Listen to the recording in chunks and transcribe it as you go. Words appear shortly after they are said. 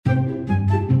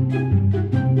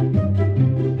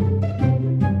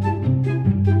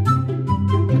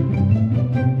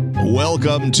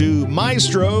Welcome to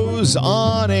Maestros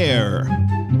on Air,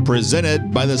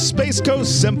 presented by the Space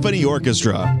Coast Symphony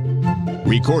Orchestra.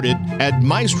 Recorded at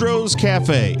Maestros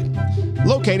Cafe,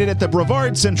 located at the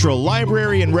Brevard Central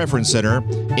Library and Reference Center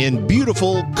in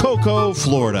beautiful Cocoa,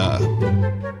 Florida.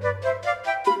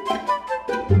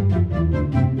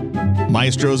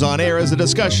 Maestros on Air is a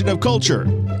discussion of culture,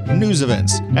 news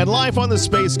events, and life on the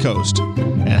Space Coast,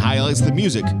 and highlights the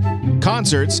music,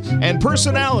 concerts, and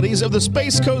personalities of the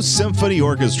Space Coast Symphony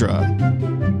Orchestra.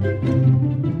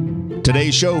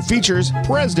 Today's show features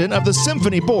President of the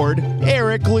Symphony Board,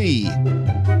 Eric Lee.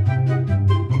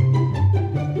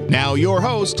 Now your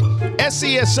host,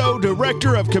 SCSO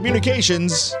Director of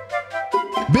Communications,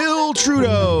 Bill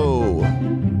Trudeau.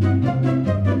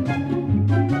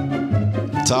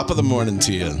 Top of the morning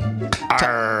to you.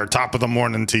 Top of the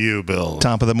morning to you, Bill.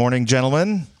 Top of the morning,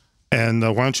 gentlemen. And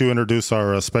why don't you introduce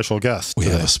our special guest? We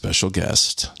have a special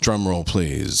guest. Drum roll,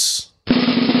 please.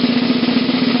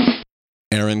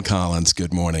 Aaron Collins,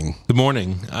 good morning. Good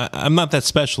morning. I'm not that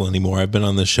special anymore. I've been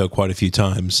on this show quite a few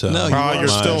times. So No, you're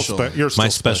still my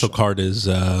special card is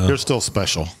you're still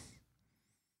special.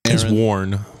 is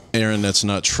worn. Aaron, that's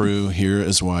not true. Here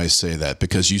is why I say that.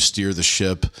 Because you steer the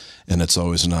ship, and it's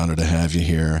always an honor to have you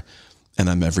here. And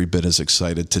I'm every bit as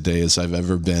excited today as I've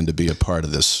ever been to be a part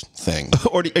of this thing.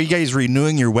 Or are you guys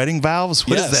renewing your wedding vows?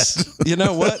 What is that? You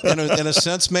know what? In a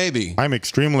sense, maybe. I'm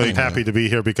extremely happy to be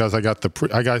here because I got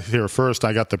here first.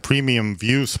 I got the premium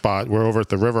view spot. We're over at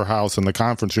the River House in the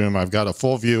conference room. I've got a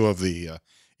full view of the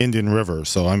Indian River,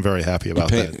 so I'm very happy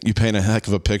about that. You paint a heck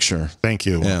of a picture. Thank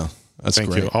you. Yeah, that's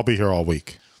Thank great. you. I'll be here all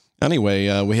week. Anyway,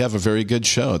 we have a very good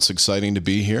show. It's exciting to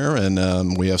be here,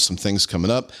 and we have some things coming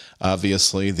up.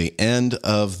 Obviously, the end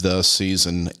of the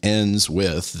season ends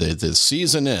with, the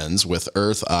season ends with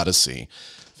Earth Odyssey.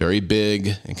 Very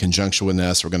big in conjunction with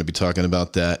NASA. We're going to be talking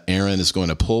about that. Aaron is going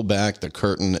to pull back the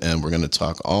curtain, and we're going to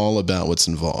talk all about what's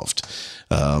involved.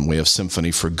 We have Symphony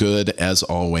for Good, as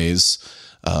always.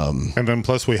 And then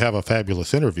plus we have a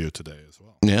fabulous interview today as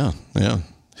well. Yeah.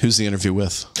 Who's the interview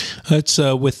with? It's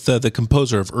with the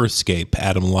composer of Earthscape,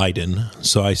 Adam Lydon.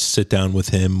 So I sit down with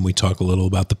him. We talk a little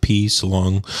about the piece,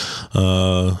 along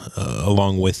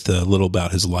with a little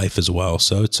about his life as well.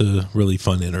 So it's a really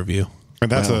fun interview.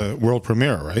 And that's a world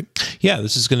premiere, right? Yeah,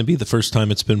 this is going to be the first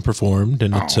time it's been performed,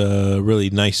 and it's a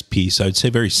really nice piece. I'd say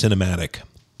very cinematic.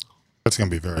 That's going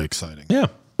to be very exciting. Yeah.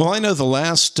 Well, I know the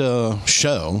last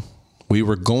show we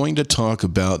were going to talk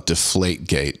about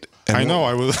Deflategate. And I know.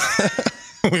 I was.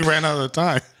 We ran out of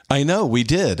time. I know, we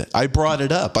did. I brought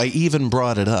it up. I even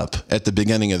brought it up at the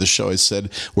beginning of the show. I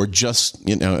said, we're just,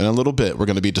 in a little bit, we're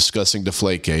going to be discussing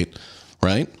Deflategate,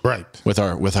 right? Right. With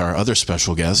our other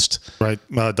special guest. Right.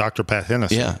 Dr. Pat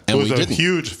Hennessy. Yeah. And who's we a didn't.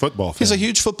 Huge football fan. He's a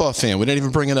huge football fan. We didn't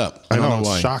even bring it up. I don't know it's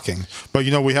why. Shocking. But,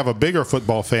 we have a bigger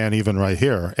football fan even right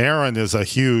here. Aaron is a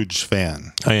huge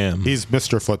fan. I am. He's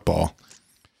Mr. Football.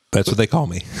 That's what they call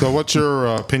me. So what's your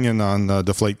opinion on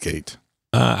Deflategate?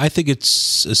 I think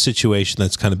it's a situation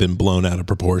that's kind of been blown out of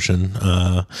proportion.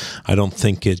 I don't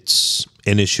think it's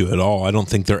an issue at all. I don't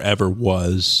think there ever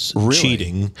was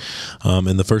cheating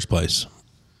in the first place.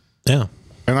 Yeah.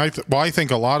 And I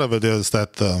think a lot of it is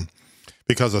that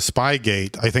because of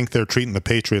Spygate, I think they're treating the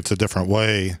Patriots a different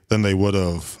way than they would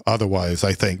have otherwise,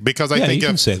 I think. Because I think you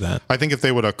can say that. I think if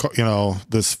they would have,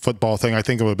 this football thing, I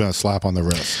think it would have been a slap on the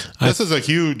wrist. It's a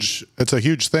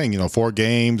huge thing, 4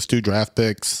 games, 2 draft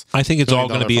picks. I think it's all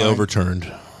going to be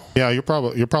overturned. Yeah, you're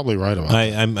probably right about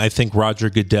that. I think Roger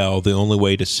Goodell, the only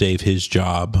way to save his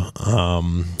job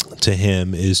to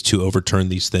him is to overturn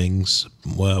these things,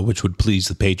 which would please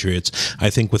the Patriots. I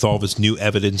think with all this new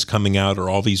evidence coming out or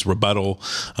all these rebuttal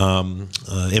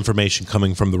information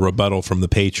coming from the rebuttal from the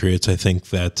Patriots, I think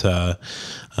that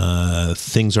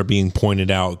things are being pointed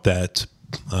out that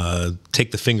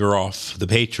take the finger off the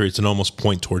Patriots and almost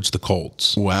point towards the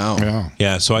Colts. Wow.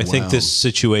 Yeah, so I think this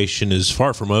situation is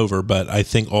far from over, but I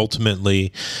think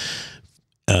ultimately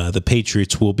the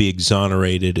Patriots will be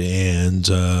exonerated, and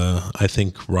I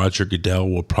think Roger Goodell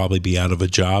will probably be out of a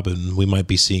job, and we might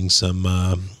be seeing some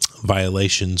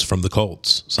violations from the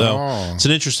Colts. So it's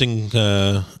an interesting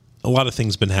a lot of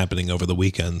things been happening over the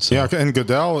weekend. So. Yeah, and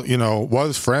Goodell,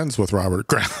 was friends with Robert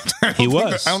Kraft. He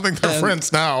was. I don't think they're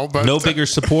friends now. But no bigger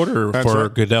supporter for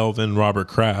right. Goodell than Robert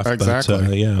Kraft. Exactly.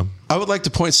 But, yeah. I would like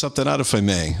to point something out, if I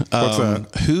may. What's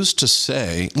that? Who's to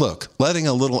say, look, letting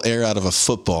a little air out of a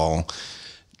football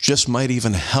just might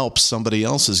even help somebody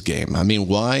else's game. I mean,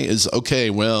 why is, okay,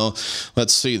 well,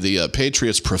 let's see, the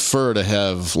Patriots prefer to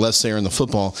have less air in the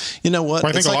football. You know what?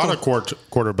 Well, I think a lot of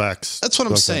quarterbacks. That's what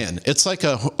I'm saying. It's like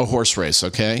a horse race,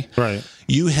 okay? Right.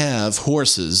 You have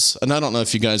horses, and I don't know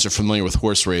if you guys are familiar with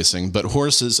horse racing, but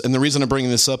horses, and the reason I'm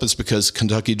bringing this up is because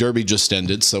Kentucky Derby just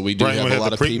ended, so we do have a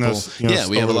lot of people.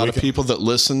 We have a lot of people that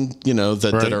listen,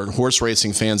 that are horse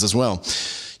racing fans as well.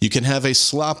 You can have a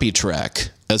sloppy track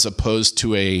as opposed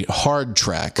to a hard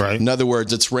track. Right. In other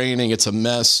words, it's raining, it's a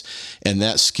mess, and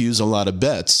that skews a lot of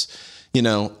bets.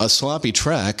 A sloppy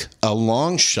track, a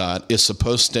long shot is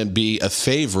supposed to be a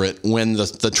favorite when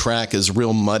the track is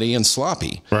real muddy and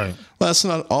sloppy. Right. Well, that's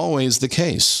not always the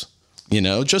case.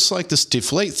 Just like this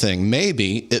deflate thing,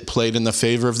 maybe it played in the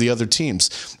favor of the other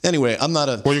teams. Anyway, I'm not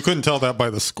a... Well, you couldn't tell that by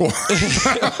the score.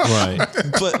 Right.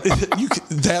 But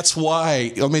that's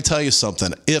why, let me tell you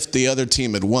something. If the other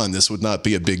team had won, this would not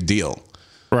be a big deal.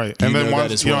 Right. And then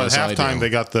once, at halftime, they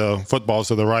got the footballs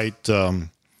to the right...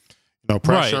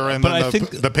 pressure, right. And but then I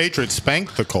think the Patriots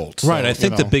spanked the Colts. Right. So, I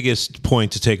think the biggest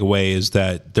point to take away is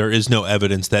that there is no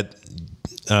evidence that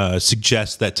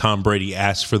suggests that Tom Brady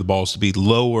asked for the balls to be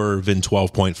lower than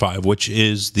 12.5, which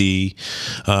is the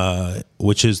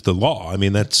law. I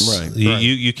mean, that's right.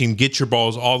 You can get your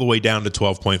balls all the way down to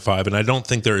 12.5, and I don't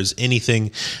think there is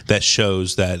anything that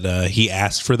shows that he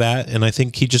asked for that. And I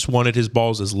think he just wanted his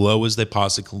balls as low as they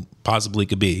possibly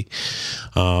could be.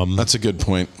 That's a good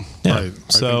point. Yeah. Right.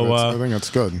 I think that's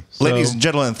good. Ladies and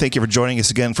gentlemen, thank you for joining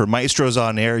us again for Maestros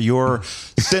on Air, your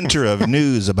center of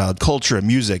news about culture and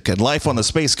music and life on the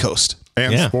Space Coast.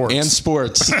 And sports. And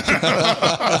sports.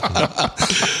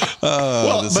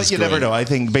 But you never know. I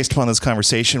think based upon this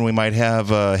conversation, we might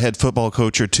have a head football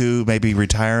coach or two, maybe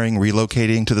retiring,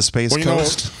 relocating to the Space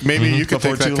Coast. Maybe you could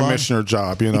take that too long. commissioner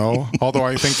job, Although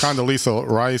I think Condoleezza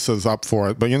Rice is up for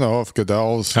it. But, if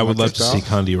Goodell's... I would love to see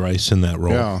Condi Rice in that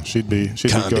role. Yeah, she'd be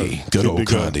good. Good old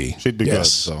Condi. She'd be good,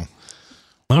 so...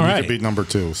 All You right. could be number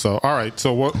 2. So, all right.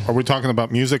 So, what are we talking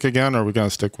about? Music again, or are we going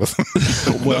to stick with?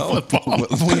 Well,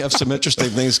 we have some interesting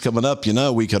things coming up.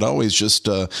 We could always just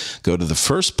go to the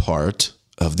first part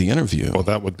of the interview. Well,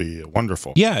 that would be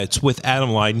wonderful. Yeah, it's with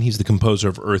Adam Lydon. He's the composer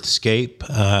of Earthscape.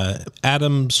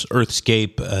 Adam's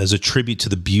Earthscape is a tribute to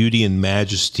the beauty and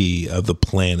majesty of the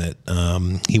planet.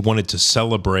 He wanted to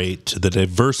celebrate the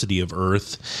diversity of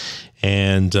Earth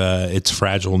and its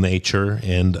fragile nature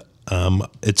and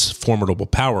its formidable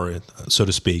power, so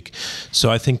to speak. So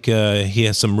I think he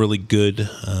has some really good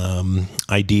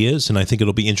ideas, and I think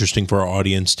it'll be interesting for our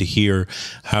audience to hear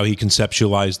how he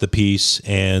conceptualized the piece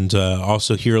and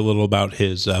also hear a little about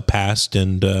his past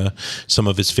and some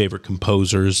of his favorite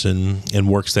composers and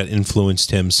works that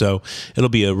influenced him. So it'll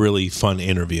be a really fun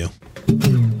interview.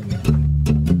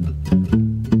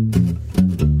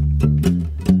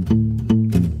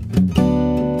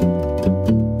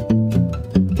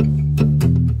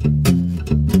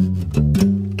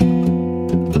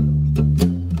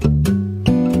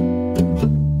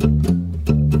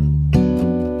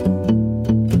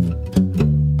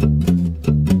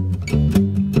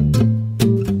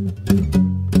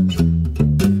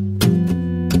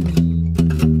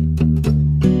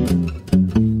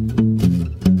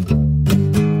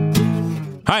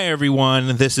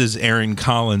 Everyone, this is Aaron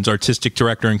Collins, Artistic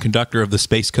Director and Conductor of the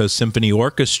Space Coast Symphony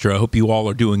Orchestra. Hope you all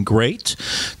are doing great.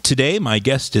 Today, my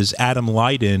guest is Adam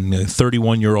Lydon, a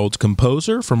 31-year-old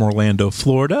composer from Orlando,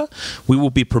 Florida. We will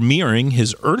be premiering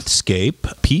his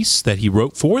Earthscape piece that he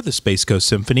wrote for the Space Coast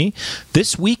Symphony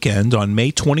this weekend on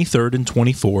May 23rd and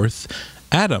 24th.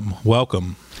 Adam,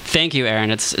 welcome. Thank you,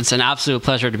 Aaron. It's an absolute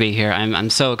pleasure to be here. I'm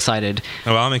so excited.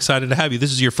 Well, I'm excited to have you.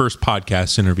 This is your first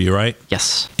podcast interview, right?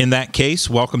 Yes. In that case,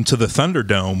 welcome to the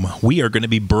Thunderdome. We are going to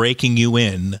be breaking you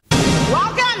in.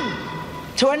 Welcome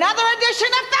to another edition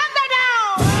of Thunderdome!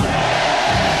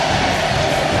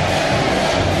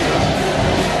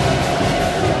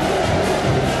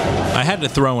 I had to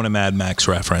throw in a Mad Max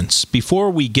reference.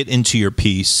 Before we get into your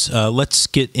piece, let's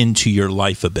get into your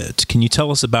life a bit. Can you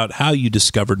tell us about how you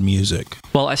discovered music?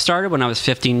 Well, I started when I was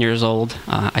 15 years old.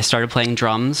 I started playing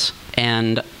drums,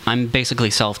 and I'm basically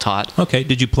self-taught. Okay.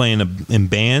 Did you play in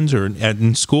bands or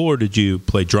in school, or did you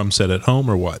play drum set at home,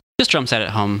 or what? Just drum set at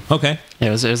home. Okay. It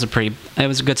was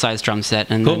a good sized drum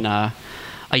set, and Cool. then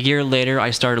a year later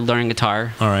I started learning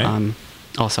guitar. All right.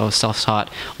 Also self-taught.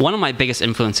 One of my biggest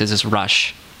influences is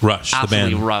Rush. Rush,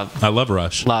 Absolutely the band. love. I love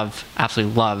Rush.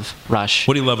 Absolutely love Rush.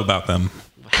 What do you love about them?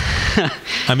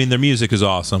 I mean, their music is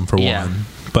awesome, for one.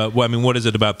 But, what is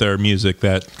it about their music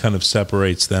that kind of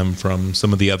separates them from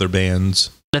some of the other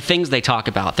bands? The things they talk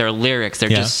about, their lyrics, they're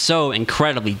just so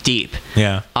incredibly deep.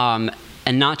 Yeah.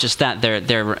 And not just that,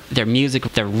 their music,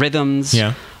 their rhythms.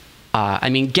 Yeah. I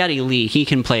mean, Geddy Lee, he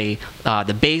can play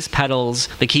the bass pedals,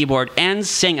 the keyboard, and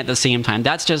sing at the same time.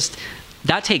 That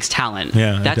takes talent.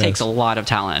 Yeah, that it takes does. a lot of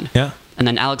talent. Yeah. And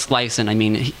then Alex Lifeson, I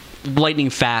mean, lightning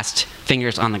fast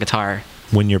fingers on the guitar.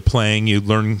 When you're playing, you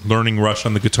learning Rush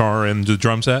on the guitar and the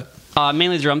drum set?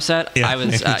 Mainly the drum set. Yeah, I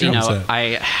was, mainly drum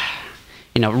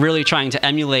set. really trying to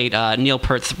emulate Neil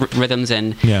Peart's rhythms,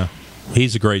 and Yeah.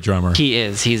 He's a great drummer. he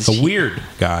is. He's a weird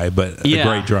guy, but Yeah. a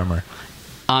great drummer.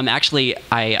 Actually,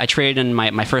 I traded in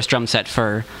my first drum set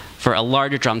for a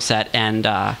larger drum set, and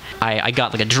I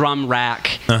got like a drum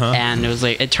rack, and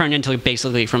it turned into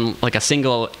basically from like a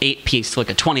single 8-piece to like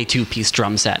a 22-piece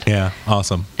drum set. Yeah,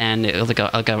 awesome. And it was like a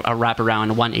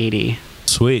wraparound 180.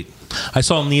 Sweet. I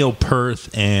saw Neil Peart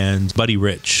and Buddy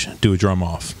Rich do a drum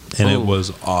off, and it Ooh.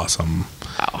 was awesome.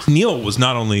 Wow. Neil was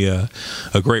not only a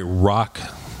great rock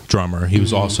drummer, he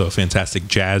was also a fantastic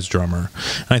jazz drummer.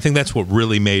 And I think that's what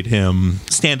really made him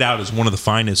stand out as one of the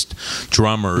finest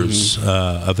drummers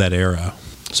of that era.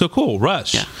 So cool,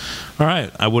 Rush. Yeah. All right,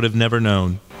 I would have never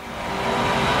known.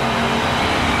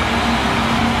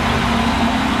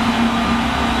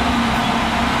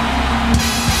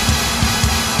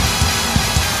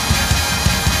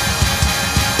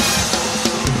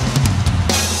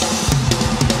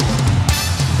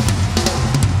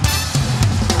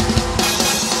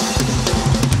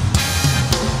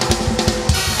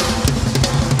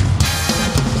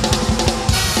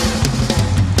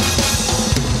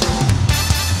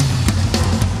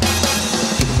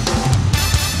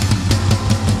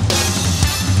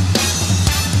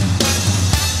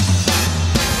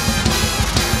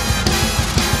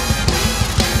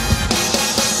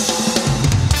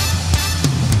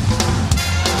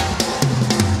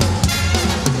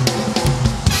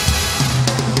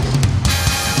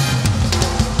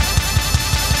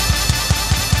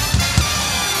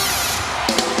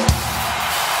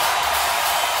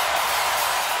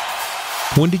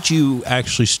 When did you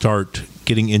actually start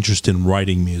getting interested in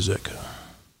writing music?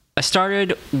 I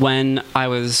started when I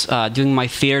was doing my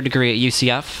theater degree at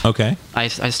UCF. Okay. I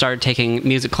started taking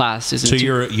music classes. So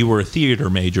you were a theater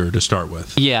major to start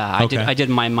with? Yeah, Okay. I did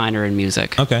my minor in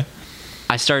music. Okay.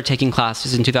 I started taking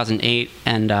classes in 2008,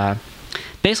 and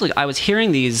basically I was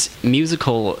hearing these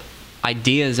musical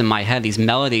ideas in my head, these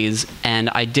melodies, and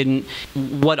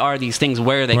what are these things?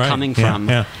 Where are they Right. coming Yeah, from?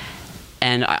 yeah.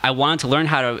 And I wanted to learn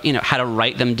how to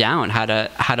write them down, how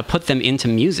to put them into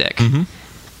music. Mm-hmm.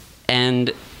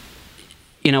 And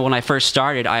when I first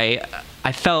started,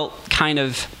 I felt kind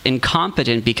of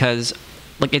incompetent because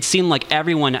like it seemed like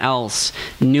everyone else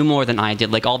knew more than I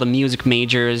did, like all the music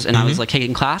majors, and I was like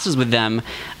taking classes with them.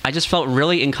 I just felt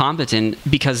really incompetent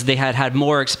because they had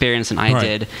more experience than I Right,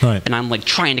 did, right. and I'm like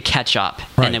trying to catch up,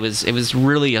 Right. and it was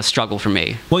really a struggle for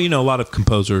me. Well, a lot of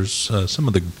composers, some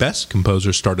of the best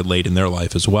composers started late in their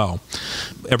life as well.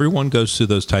 Everyone goes through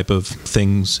those type of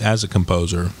things as a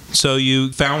composer. So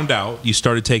you found out, you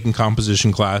started taking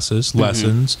composition classes,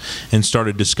 lessons, and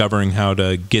started discovering how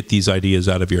to get these ideas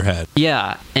out of your head.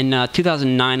 Yeah, in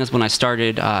 2009 is when I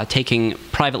started taking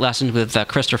private lessons with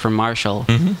Christopher Marshall.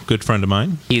 Good friend of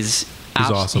mine. He's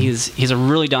awesome. He's a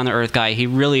really down to earth guy. He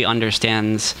really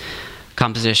understands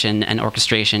composition and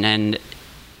orchestration, and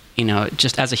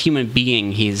just as a human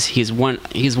being, he's one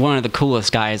of the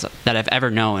coolest guys that I've ever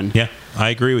known. Yeah, I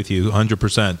agree with you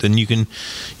 100%. And you can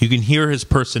hear his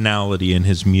personality in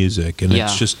his music, and Yeah.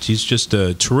 he's just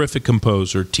a terrific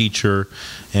composer, teacher,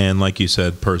 and like you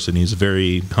said, person. He's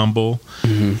very humble,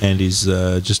 and he's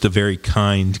just a very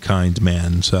kind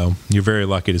man. So you're very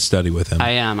lucky to study with him.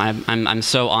 I am. I'm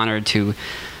so honored to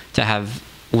have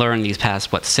learned these past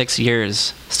 6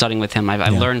 years studying with him.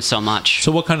 I've learned so much.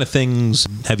 So what kind of things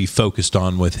have you focused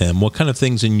on with him? What kind of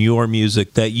things in your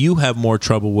music that you have more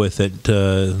trouble with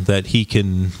that he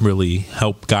can really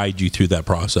help guide you through that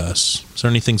process? Is there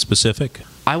anything specific?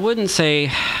 I wouldn't say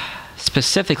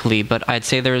specifically, but I'd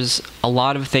say there's a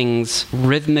lot of things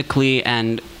rhythmically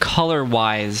and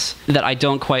color-wise that I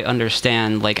don't quite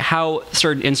understand, like how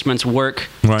certain instruments work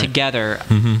Right. together,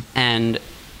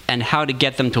 and how to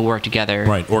get them to work together.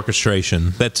 Right,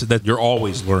 orchestration. That you're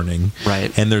always learning. Right.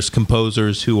 And there's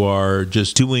composers who are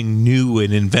just doing new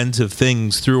and inventive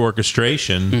things through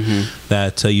orchestration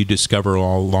that you discover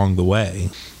all along the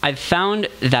way. I've found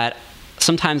that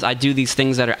sometimes I do these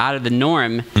things that are out of the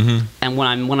norm, and when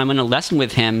I'm in a lesson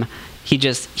with him,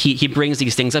 he brings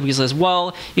these things up. He says,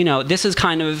 "Well, this is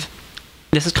kind of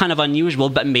this is kind of unusual,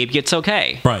 but maybe it's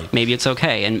okay. Right. Maybe it's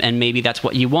okay, and maybe that's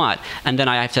what you want. And then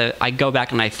I go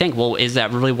back and I think, well, is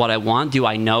that really what I want? Do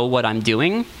I know what I'm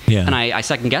doing? Yeah. And I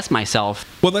second guess myself.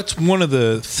 Well, that's one of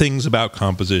the things about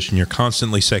composition. You're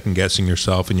constantly second guessing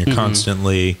yourself, and you're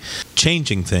constantly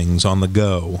changing things on the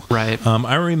go. Right.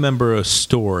 I remember a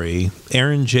story.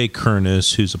 Aaron J.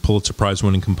 Kernis, who's a Pulitzer Prize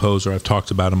winning composer, I've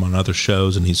talked about him on other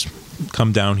shows, and he's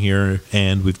come down here,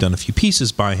 and we've done a few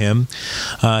pieces by him.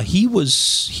 He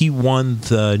won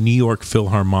the New York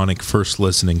Philharmonic First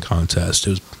Listening Contest.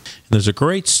 There's a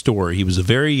great story. He was a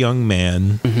very young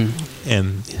man,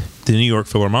 and the New York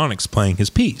Philharmonic's playing his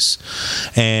piece.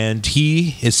 And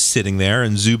he is sitting there,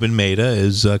 and Zubin Mehta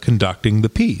is conducting the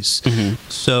piece.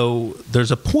 So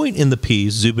there's a point in the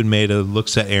piece, Zubin Mehta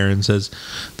looks at Aaron and says,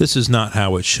 "This is not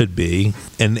how it should be."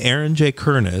 And Aaron J.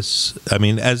 Kernis, I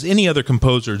mean, as any other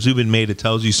composer, Zubin Mehta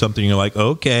tells you something, you're like,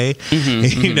 okay,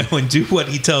 and do what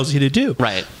he tells you to do.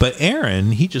 Right. But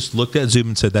Aaron, he just looked at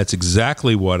Zubin and said, "That's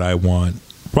exactly what I want."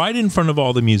 Right in front of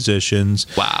all the musicians.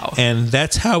 Wow. And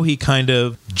that's how he kind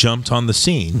of jumped on the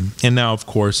scene. And now, of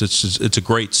course, it's a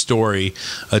great story.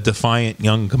 A defiant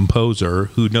young composer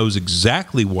who knows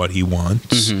exactly what he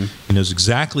wants, he knows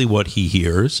exactly what he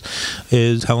hears,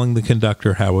 is telling the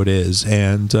conductor how it is.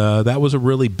 And that was a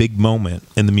really big moment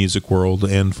in the music world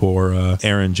and for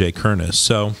Aaron J. Kernis.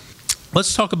 So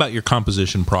let's talk about your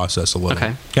composition process a little.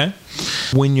 Okay?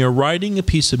 When you're writing a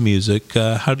piece of music,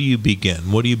 how do you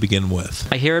begin? What do you begin with?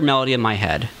 I hear a melody in my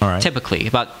head, All right. typically,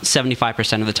 about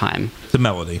 75% of the time. The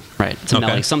melody. Right. It's a Okay.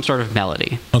 melody, some sort of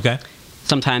melody. Okay.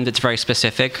 Sometimes it's very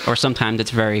specific, or sometimes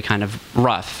it's very kind of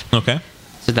rough. Okay.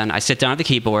 So then I sit down at the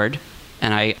keyboard,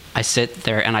 and I sit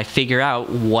there and I figure out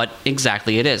what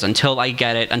exactly it is until I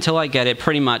get it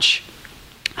pretty much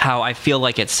how I feel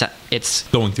like it's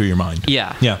Going through your mind.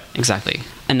 yeah exactly.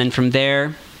 And then from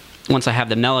there, once I have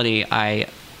the melody, I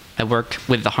work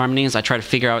with the harmonies. I try to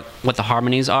figure out what the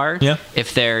harmonies are. Yeah.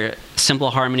 If they're simple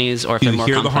harmonies or if Do they're you more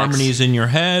hear complex. the harmonies in your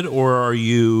head, or are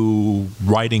you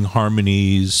writing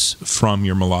harmonies from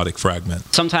your melodic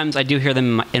fragment? Sometimes I do hear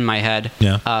them in my head.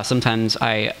 Yeah. Sometimes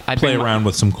I Play bring around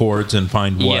with some chords and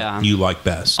find what Yeah. you like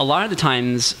best. A lot of the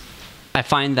times, I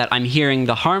find that I'm hearing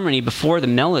the harmony before the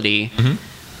melody,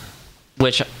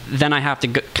 which then I have to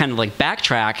kind of like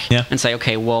backtrack Yeah. and say,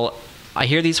 okay, well, I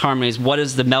hear these harmonies. What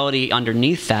is the melody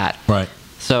underneath that? Right.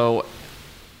 So,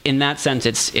 in that sense,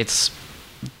 it's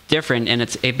different, and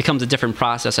it becomes a different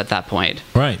process at that point.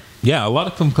 Right. Yeah, a lot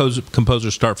of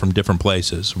composers start from different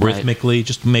places, Right. rhythmically,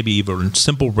 just maybe even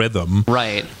simple rhythm.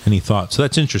 Right. Any thoughts? So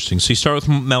that's interesting. So you start with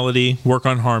melody, work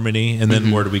on harmony, and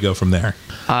then where do we go from there?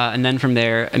 And then from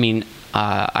there, I mean,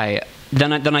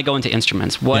 Then I go into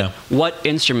instruments. What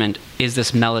instrument is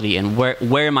this melody in?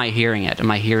 Where am I hearing it?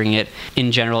 Am I hearing it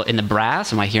in general in the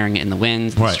brass? Am I hearing it in the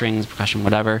winds, the Right. strings, percussion,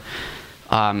 whatever?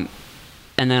 And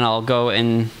then I'll go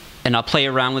and I'll play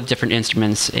around with different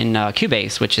instruments in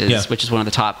Cubase, which is one of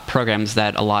the top programs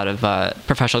that a lot of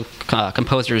professional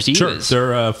composers use. Sure.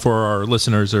 They're, for our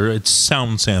listeners, it's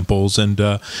sound samples and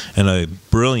a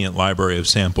brilliant library of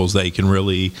samples that you can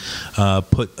really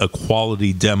put a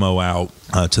quality demo out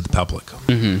to the public.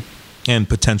 And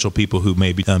potential people who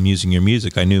may be using your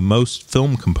music. I knew most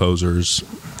film composers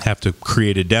have to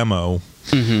create a demo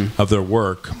of their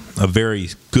work, a very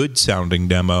good sounding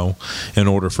demo, in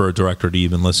order for a director to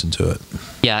even listen to it.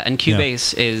 Yeah, and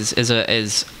Cubase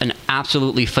is an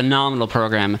absolutely phenomenal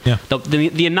program. Yeah.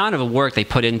 The amount of work they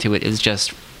put into it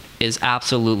is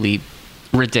absolutely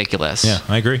ridiculous. Yeah,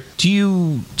 I agree. Do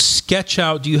you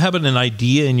have an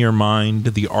idea in your mind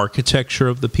the architecture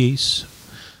of the piece,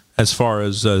 as far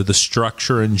as the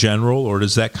structure in general, or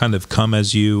does that kind of come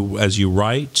as you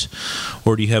write,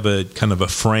 or do you have a kind of a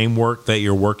framework that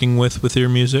you're working with your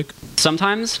music?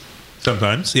 Sometimes,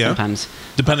 Yeah. Sometimes.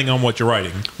 Depending on what you're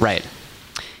writing. Right.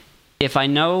 If I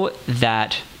know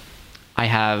that I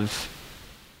have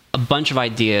a bunch of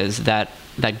ideas that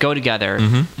go together,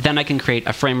 then I can create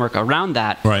a framework around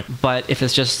that. Right. But if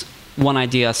it's just one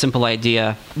idea, a simple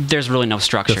idea, there's really no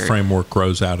structure. The framework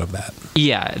grows out of that.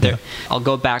 Yeah. I'll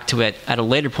go back to it at a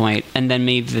later point, and then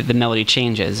maybe the melody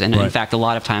changes. And in Right. fact, a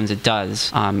lot of times it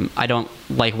does. I don't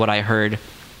like what I heard.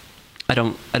 I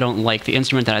don't like the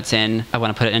instrument that it's in. I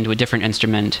want to put it into a different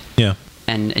instrument. Yeah.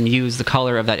 And use the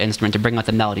color of that instrument to bring out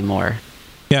the melody more.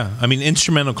 Yeah, I mean,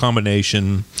 instrumental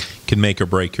combination can make or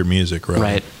break your music, really.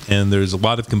 Right. And there's a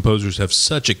lot of composers who have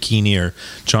such a keen ear.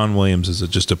 John Williams is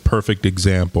just a perfect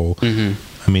example.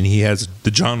 I mean, he has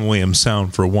the John Williams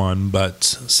sound for one, but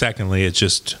secondly, it's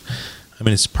just, I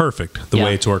mean, it's perfect the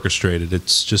way it's orchestrated.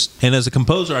 It's just, and as a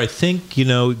composer, I think,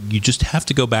 you just have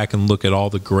to go back and look at all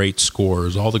the great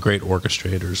scores, all the great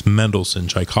orchestrators, Mendelssohn,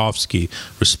 Tchaikovsky,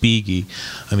 Respighi.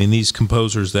 I mean, these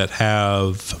composers that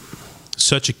have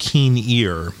such a keen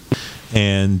ear,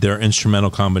 and their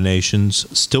instrumental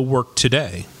combinations still work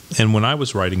today. And when I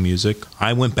was writing music,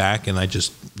 I went back and I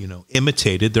just,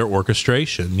 imitated their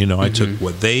orchestration. I took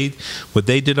what they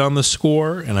did on the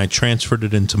score and I transferred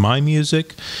it into my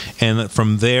music. And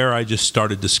from there, I just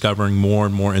started discovering more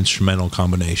and more instrumental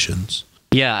combinations.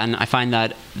 Yeah, and I find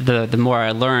that the more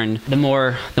I learn, the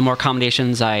more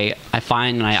combinations I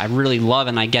find and I really love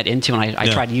and I get into, and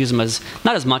I try to use them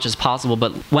not as much as possible,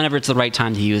 but whenever it's the right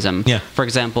time to use them. Yeah. For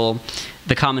example,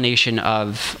 the combination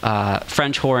of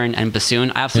French horn and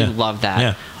bassoon, I absolutely love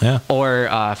that. Yeah.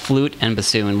 Or flute and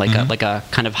bassoon, like a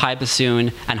kind of high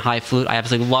bassoon and high flute. I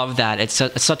absolutely love that. It's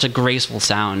such a graceful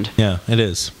sound. Yeah, it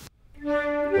is.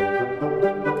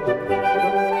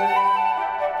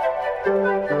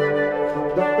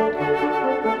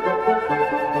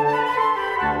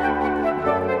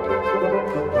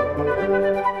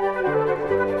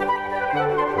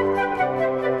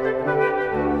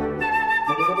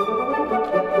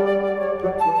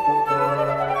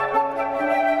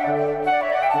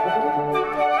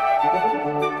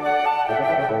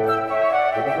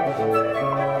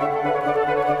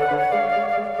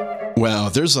 Wow,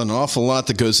 there's an awful lot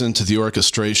that goes into the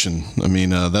orchestration. I mean,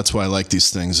 that's why I like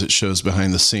these things. It shows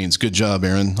behind the scenes. Good job,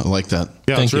 Aaron. I like that.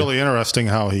 Yeah, it's really interesting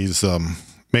how he's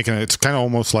making it. It's kind of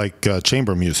almost like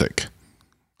chamber music.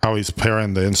 How he's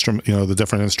pairing the instrument, the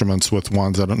different instruments with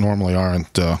ones that normally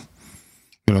aren't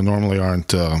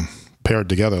paired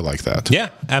together like that. Yeah,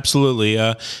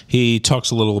 absolutely. He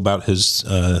talks a little about his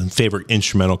favorite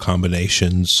instrumental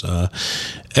combinations.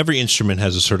 Every instrument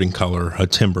has a certain color, a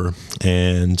timbre,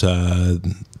 and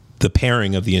the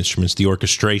pairing of the instruments, the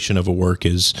orchestration of a work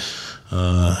is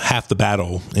half the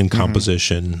battle in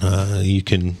composition. You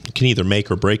can either make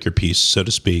or break your piece, so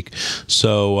to speak.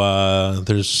 So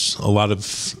there's a lot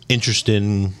of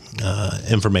interesting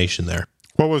information there.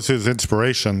 What was his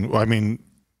inspiration? I mean,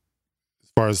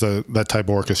 as far as that type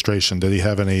of orchestration, did he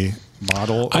have any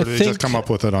model, or did he just come up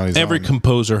with it on his own? Every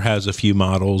composer has a few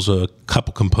models. A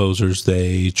couple composers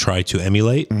they try to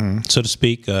emulate, so to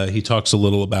speak. He talks a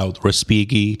little about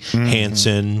Respighi,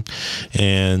 Hansen,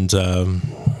 and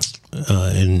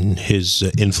his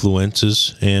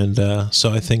influences. And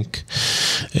so I think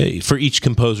for each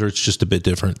composer, it's just a bit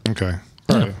different. Okay.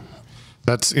 All right.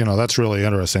 That's really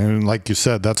interesting. And like you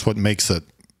said, that's what makes it.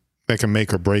 They can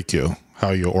make or break you,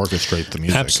 how you orchestrate the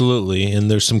music. Absolutely. And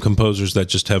there's some composers that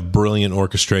just have brilliant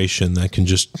orchestration that can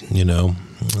just,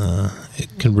 it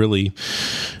can really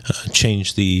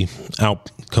change the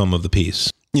outcome of the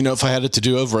piece. If I had it to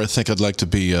do over, I think I'd like to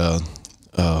be a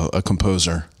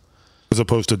composer. As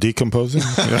opposed to decomposing?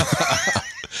 Yeah.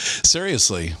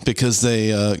 Seriously, because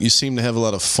you seem to have a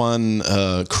lot of fun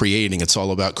creating. It's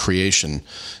all about creation,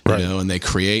 and they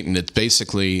create, and it's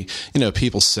basically,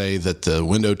 people say that the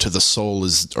window to the soul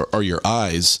are your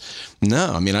eyes.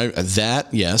 No, I mean,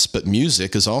 yes, but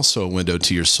music is also a window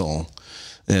to your soul.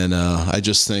 And I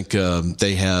just think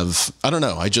they have, I don't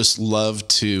know, I just love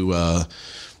to,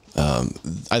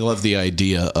 I love the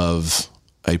idea of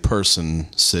a person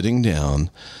sitting down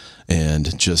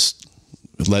and just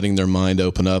letting their mind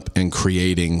open up and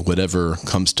creating whatever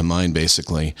comes to mind,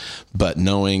 basically. But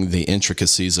knowing the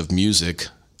intricacies of music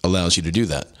allows you to do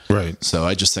that. Right. So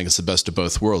I just think it's the best of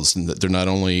both worlds, and that they're not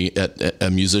only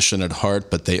a musician at heart,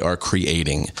 but they are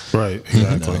creating. Right.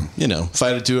 Exactly. If I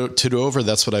had to do over,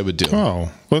 that's what I would do.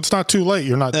 Oh, well, it's not too late.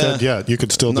 You're not dead yet. You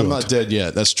could still do it. I'm not dead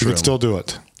yet. That's true. You could still do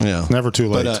it. Yeah. It's never too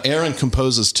late. But Aaron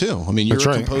composes too. I mean, you're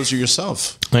a composer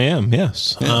yourself. I am,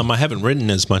 yes. Yeah. I haven't written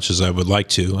as much as I would like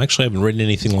to. Actually, I haven't written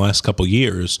anything the last couple of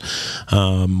years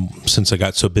since I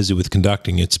got so busy with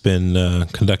conducting. It's been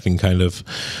conducting kind of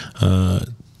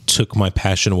took my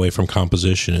passion away from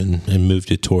composition and moved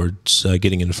it towards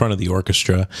getting in front of the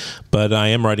orchestra. But I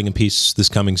am writing a piece this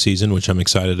coming season, which I'm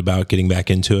excited about getting back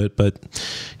into it. But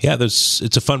yeah,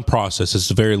 it's a fun process.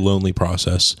 It's a very lonely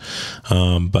process,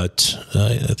 but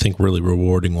I think really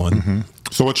rewarding one. Mm-hmm.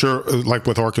 So what's your, like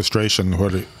with orchestration,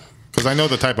 because I know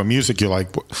the type of music you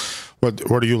like.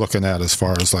 What are you looking at as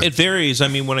far as like? It varies. I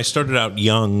mean, when I started out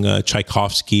young,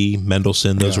 Tchaikovsky,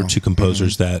 Mendelssohn, those were two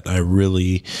composers that I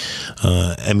really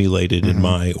emulated in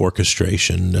my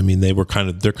orchestration. I mean, they're kind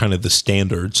of the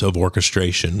standards of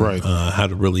orchestration, right? How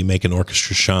to really make an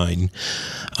orchestra shine.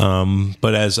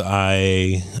 But as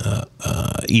I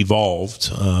evolved,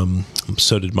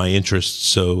 so did my interests.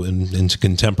 So into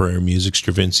contemporary music,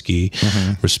 Stravinsky,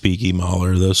 Respighi,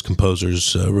 Mahler, those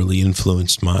composers really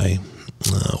influenced my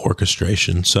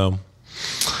orchestration. So,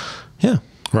 yeah.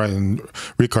 Right, and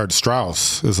Richard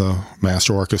Strauss is a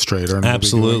master orchestrator, and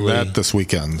Absolutely. we'll be doing that this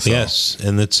weekend. So. Yes,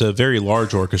 and it's a very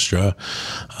large orchestra.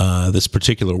 This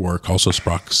particular work, also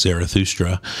Sprach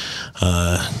Zarathustra,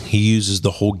 he uses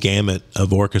the whole gamut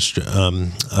of orchestra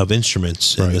of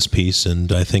instruments in this piece,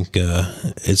 and I think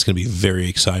it's going to be very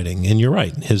exciting. And you're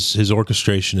right, his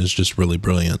orchestration is just really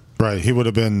brilliant. Right, he would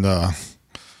have been,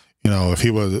 if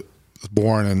he was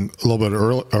born in a little bit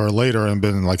early, or later and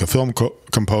been like a film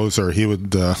composer, he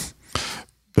would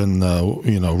been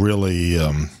really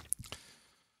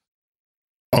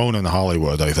owning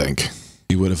Hollywood, I think.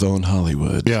 He would have owned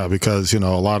Hollywood. Yeah, because a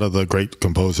lot of the great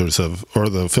composers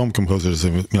the film composers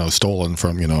have stolen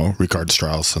from Richard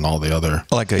Strauss and all the other,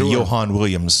 like a Johann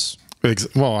Williams.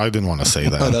 Well, I didn't want to say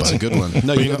that. Oh, that's a good one.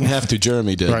 No, you didn't have to.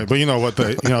 Jeremy did. Right, but you know what?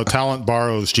 Talent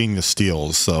borrows, genius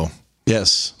steals. So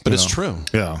yes, but it's true.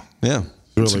 Yeah. Yeah,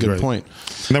 that's Really a good great. point.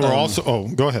 And then we're also. Oh,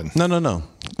 go ahead. No.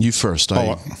 You first.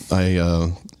 I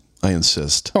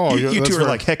insist. Oh, You two are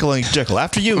like heckling Jekyll.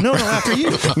 After you. No, after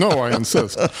you. No, I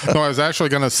insist. No, I was actually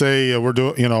going to say we're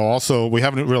doing. Also, we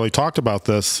haven't really talked about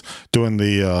this. Doing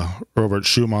the Robert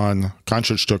Schumann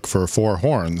Concertstück for 4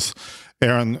 horns.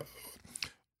 Aaron,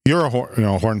 you're a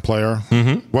horn player.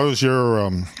 Mm-hmm. What was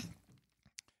your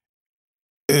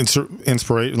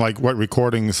inspiration? Like, what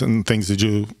recordings and things did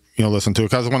you listen to?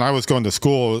 Because when I was going to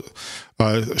school,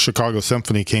 Chicago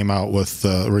Symphony came out with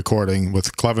a recording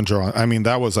with Clevenger on. I mean,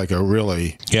 that was like a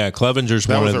really Clevenger's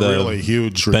one of the really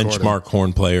huge benchmark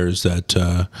horn players that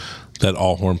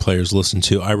all horn players listen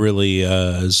to. I really,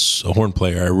 as a horn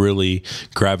player, I really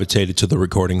gravitated to the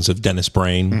recordings of Dennis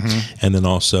Brain, and then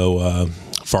also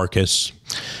Farkas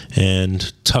and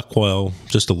Tuckwell,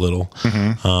 just a little.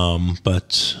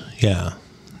 But yeah,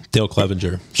 Dale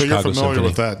Clevenger. So Chicago you're familiar Symphony.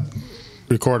 with that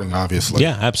recording, obviously.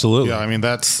 Yeah, absolutely. Yeah, I mean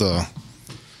that's. I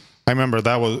remember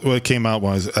that was what came out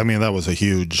was. I mean that was a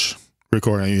huge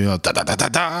recording. Da, da, da, da,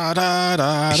 da, da,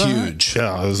 da. Huge.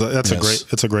 Yeah,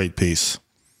 it's a great piece.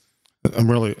 I'm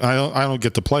really. I don't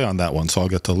get to play on that one, so I'll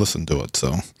get to listen to it.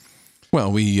 So. Well,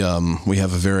 we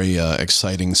have a very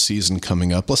exciting season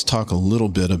coming up. Let's talk a little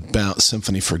bit about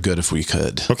Symphony for Good, if we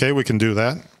could. Okay, we can do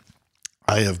that.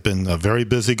 I have been very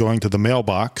busy going to the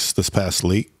mailbox this past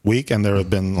week, and there have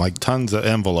been like tons of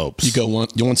envelopes. You go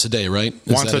once a day, right?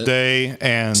 Once a day,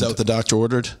 and is that what the doctor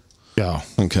ordered? Yeah.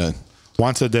 Okay.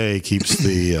 Once a day keeps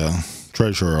the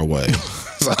treasurer away.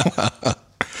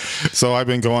 So I've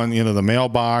been going into the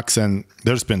mailbox, and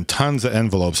there's been tons of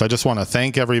envelopes. I just want to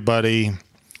thank everybody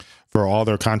for all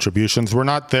their contributions. We're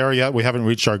not there yet. We haven't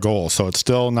reached our goal, so it's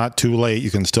still not too late.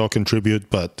 You can still contribute,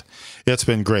 but it's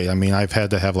been great. I mean, I've had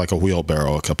to have like a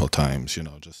wheelbarrow a couple of times,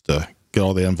 just to get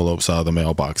all the envelopes out of the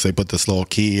mailbox. They put this little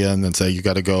key in and say, you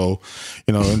got to go,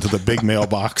 into the big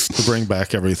mailbox to bring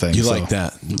back everything. You like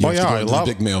that? I love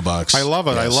the big mailbox. I love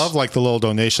it. Yes. I love like the little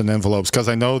donation envelopes because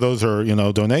I know those are,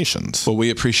 donations. Well, we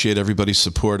appreciate everybody's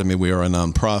support. I mean, we are a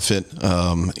nonprofit,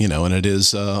 and it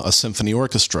is a symphony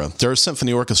orchestra. There are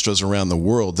symphony orchestras around the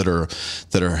world that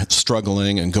are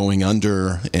struggling and going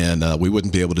under, and we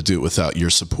wouldn't be able to do it without your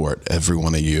support. Every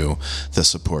one of you that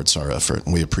supports our effort,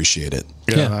 and we appreciate it.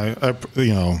 Yeah, and I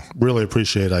really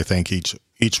appreciate, I think,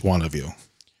 each one of you.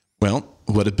 Well,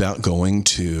 what about going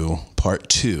to part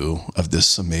 2 of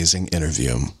this amazing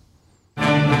interview?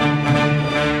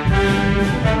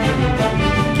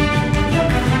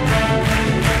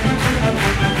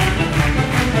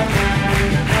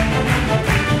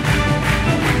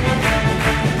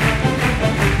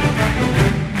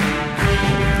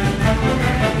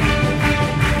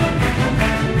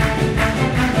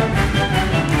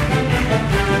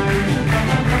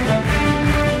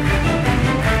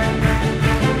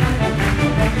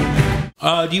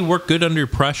 Do you work good under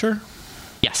pressure?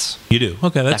 Yes. You do?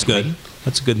 Okay, that's Definitely. good.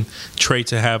 That's a good trait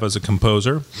to have as a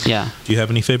composer. Yeah. Do you have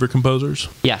any favorite composers?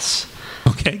 Yes.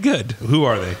 Okay, good. Who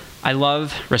are they? I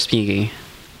love Respighi.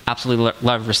 Absolutely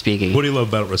love Respighi. What do you love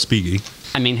about Respighi?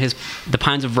 I mean, The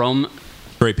Pines of Rome.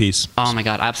 Great piece. Oh my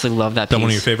God, I absolutely love that That piece. one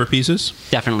of your favorite pieces?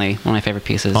 Definitely one of my favorite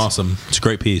pieces. Awesome. It's a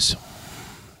great piece.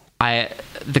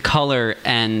 The color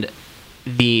and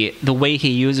the way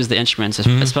he uses the instruments,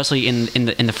 especially in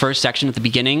the first section at the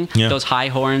beginning, those high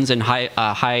horns and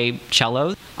high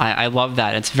cellos. I love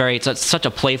that. It's such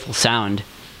a playful sound.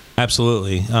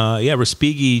 Absolutely.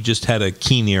 Respighi just had a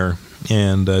keen ear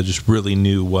and just really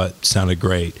knew what sounded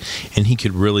great, and he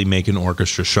could really make an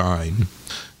orchestra shine.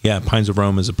 Yeah, Pines of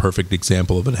Rome is a perfect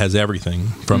example of it. It has everything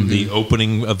from the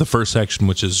opening of the first section,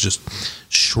 which is just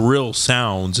shrill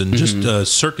sounds and just a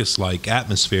circus-like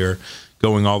atmosphere,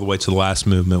 going all the way to the last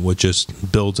movement, which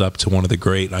just builds up to one of the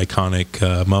great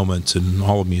iconic moments in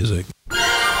all of music.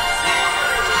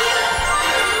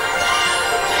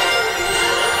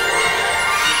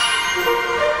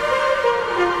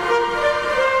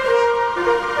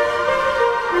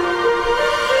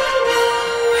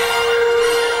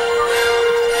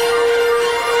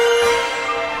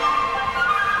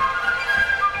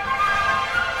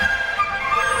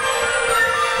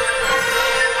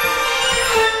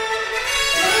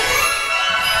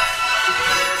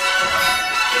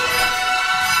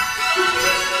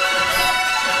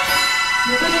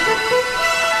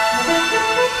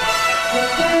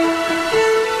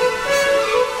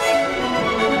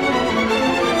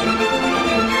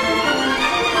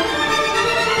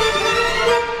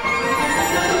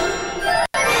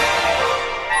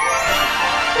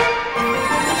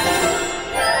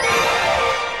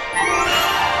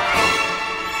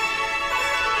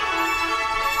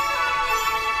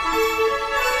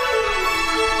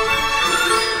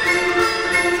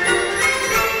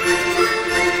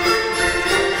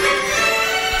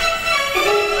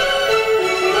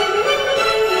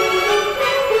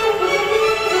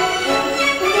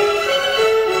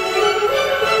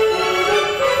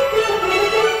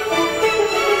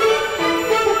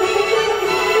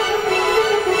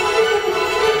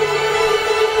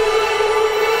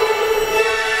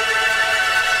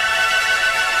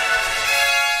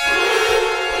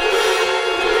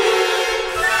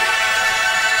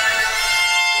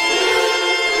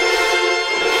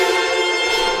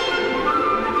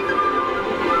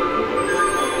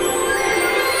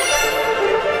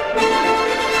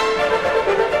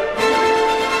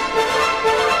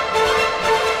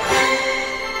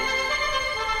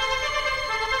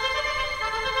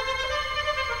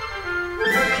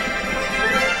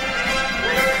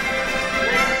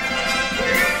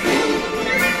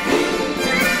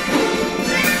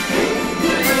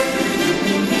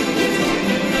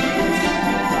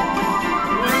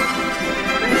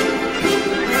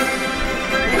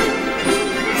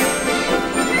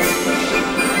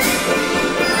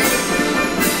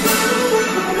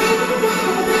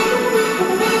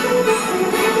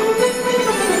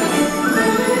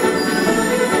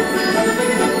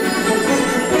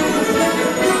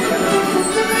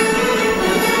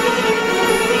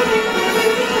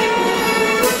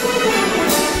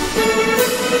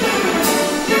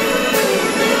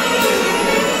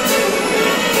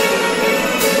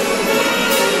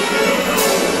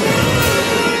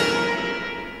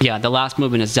 Yeah, the last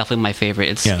movement is definitely my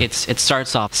favorite. It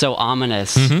starts off so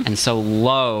ominous and so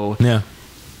low,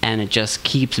 and it just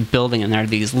keeps building. And there are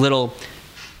these little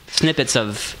snippets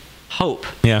of hope.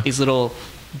 Yeah. These little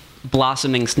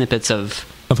blossoming snippets of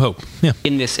hope. Yeah.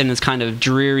 In this kind of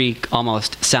dreary,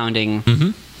 almost sounding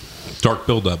dark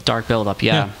buildup.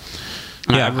 Yeah.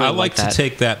 Yeah, really I like to that.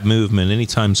 take that movement.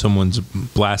 Anytime someone's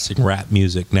blasting rap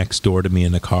music next door to me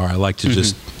in the car, I like to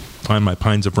just find my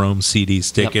Pines of Rome CD,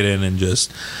 stick it in, and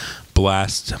just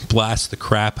blast the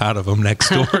crap out of them next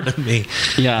door to me.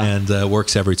 Yeah. And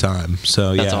works every time.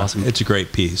 So, That's awesome. It's a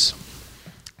great piece.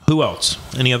 Who else?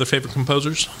 Any other favorite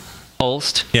composers?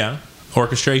 Holst. Yeah.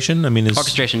 Orchestration? I mean,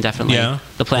 Orchestration, definitely. Yeah.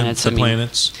 The planets. The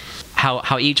planets.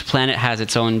 How each planet has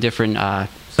its own different...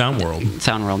 Sound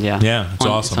world. Yeah. Yeah, it's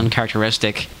awesome. Its own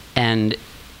characteristic and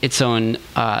its own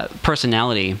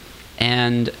personality.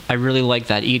 And I really like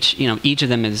that each of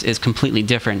them is completely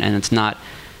different, and it's not...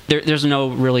 There's no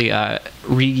really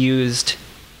reused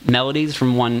melodies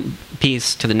from one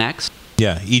piece to the next.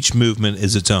 Yeah, each movement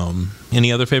is its own.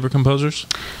 Any other favorite composers?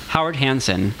 Howard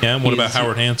Hansen. Yeah, and what about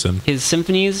Howard Hansen? His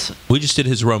symphonies. We just did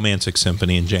his Romantic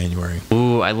Symphony in January.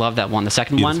 Ooh, I love that one. The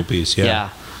second one? Beautiful piece,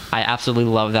 yeah. I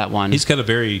absolutely love that one. He's got a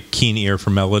very keen ear for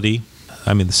melody.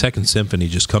 I mean, the second symphony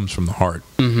just comes from the heart.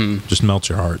 Mm-hmm. Just melts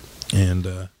your heart. And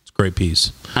it's a great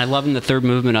piece. I love in the third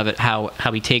movement of it how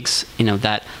he takes,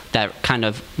 that kind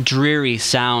of dreary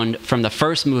sound from the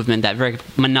first movement, that very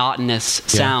monotonous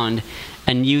sound,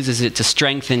 and uses it to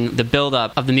strengthen the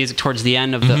build-up of the music towards the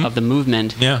end of the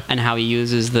movement. Yeah. And how he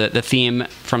uses the theme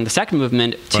from the second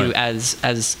movement to as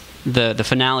the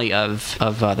finale of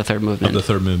the third movement. Of the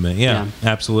third movement, yeah,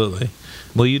 absolutely.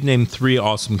 Well, you'd named 3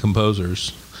 awesome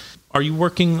composers. Are you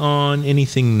working on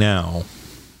anything now?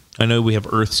 I know we have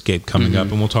Earthscape coming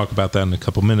up, and we'll talk about that in a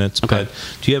couple minutes. Okay. But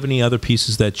do you have any other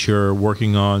pieces that you're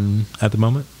working on at the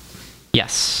moment?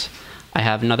 Yes. I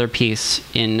have another piece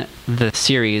in the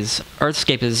series.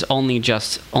 Earthscape is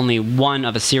only one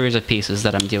of a series of pieces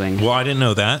that I'm doing. Well, I didn't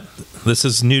know that. This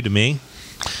is new to me.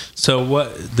 So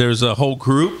there's a whole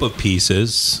group of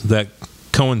pieces that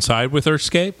coincide with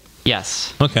Earthscape?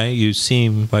 Yes. Okay, you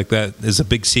seem like that is a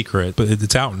big secret, but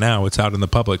it's out now. It's out in the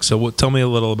public. So tell me a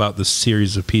little about this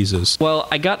series of pieces. Well,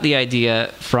 I got the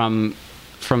idea from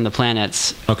the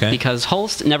planets. Okay. Because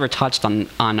Holst never touched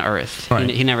on Earth. Right.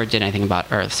 He never did anything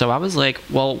about Earth. So I was like,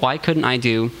 well, why couldn't I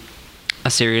do a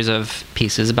series of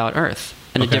pieces about Earth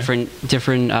and the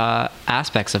different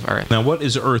aspects of Earth? Now, what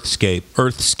is Earthscape?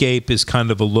 Earthscape is kind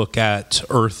of a look at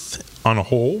Earth on a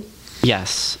whole?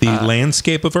 Yes. The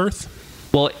landscape of Earth?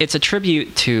 Well, it's a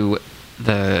tribute to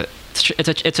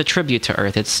it's a tribute to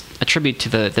Earth. It's a tribute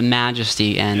to the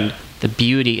majesty and the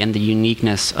beauty and the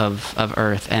uniqueness of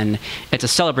Earth, and it's a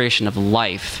celebration of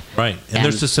life. Right, and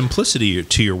there's a simplicity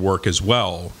to your work as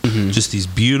well. Just these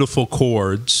beautiful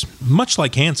chords, much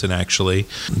like Hansen, actually.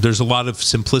 There's a lot of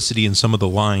simplicity in some of the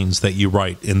lines that you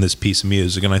write in this piece of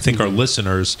music, and I think our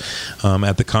listeners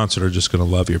at the concert are just going to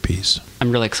love your piece.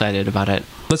 I'm really excited about it.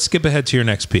 Let's skip ahead to your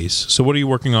next piece. So what are you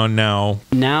working on now?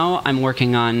 Now I'm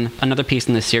working on another piece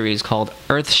in the series called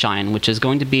Earthshine, which is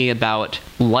going to be about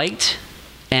light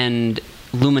and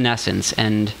luminescence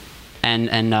and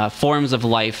forms of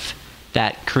life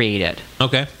that create it.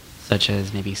 Okay. Such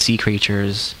as maybe sea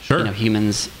creatures, Sure.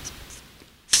 Humans,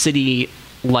 city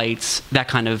lights, that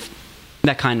kind of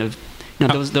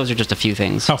those are just a few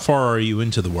things. How far are you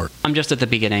into the work? I'm just at the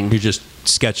beginning. You're just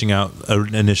sketching out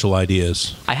initial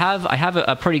ideas. I have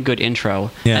a pretty good intro,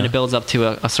 Yeah. and it builds up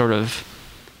to a sort of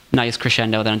nice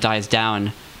crescendo, then it dies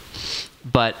down.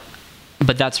 But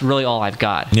that's really all I've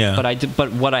got. Yeah.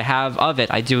 But what I have of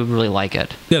it, I do really like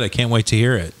it. Good, I can't wait to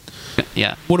hear it.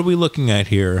 Yeah. What are we looking at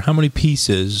here? How many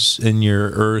pieces in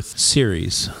your Earth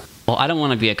series? Well, I don't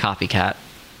want to be a copycat.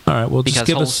 All right, well, just Because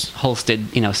give us... Holst did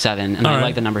 7, and All I right.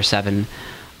 like the number 7.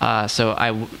 So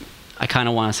I kind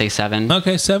of want to say 7.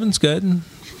 Okay, 7's good.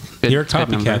 Good- You're a good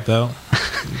number. copycat, though.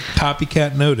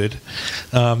 Copycat noted.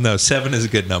 No, 7 is a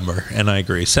good number, and I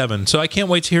agree. 7. So I can't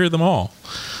wait to hear them all.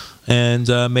 And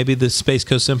maybe the Space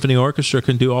Coast Symphony Orchestra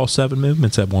can do all 7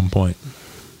 movements at one point.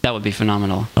 That would be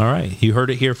phenomenal. All right. You heard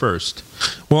it here first.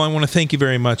 Well, I want to thank you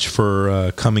very much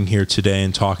for coming here today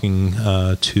and talking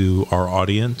to our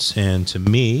audience and to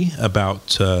me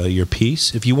about your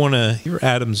piece. If you want to hear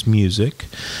Adam's music,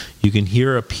 you can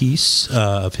hear a piece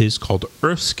of his called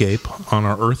Earthscape on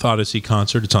our Earth Odyssey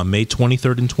concert. It's on May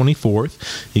 23rd and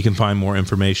 24th. You can find more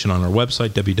information on our website,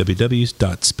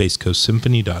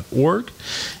 www.spacecoastsymphony.org.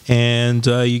 And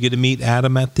you get to meet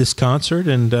Adam at this concert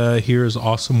and hear his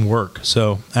awesome work.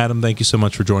 So, Adam, thank you so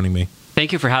much for joining me.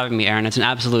 Thank you for having me, Aaron. It's an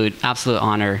absolute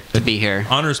honor to be here.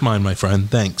 Honor's mine, my friend.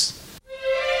 Thanks.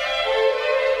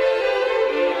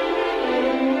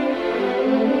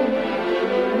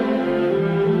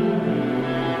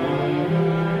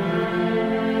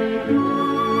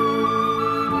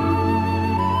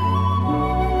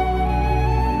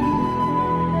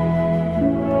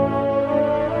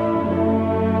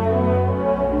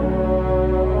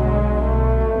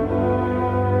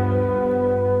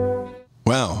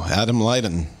 Adam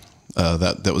Lydon.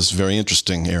 That was very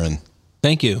interesting, Aaron.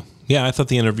 Thank you. Yeah, I thought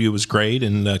the interview was great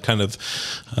and kind of,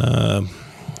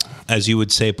 as you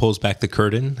would say, pulls back the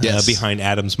curtain behind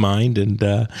Adam's mind and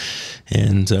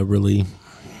really.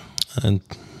 And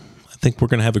I think we're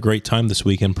going to have a great time this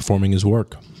weekend performing his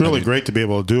work. Really great to be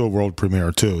able to do a world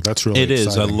premiere too. That's really exciting. It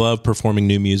is. I love performing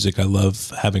new music. I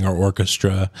love having our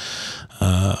orchestra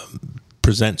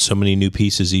present so many new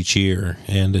pieces each year,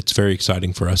 and it's very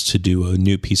exciting for us to do a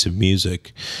new piece of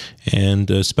music, and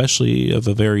especially of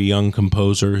a very young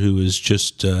composer who is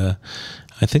just. I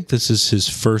think this is his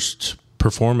first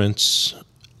performance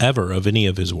ever of any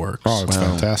of his works. Oh, it's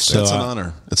fantastic. It's an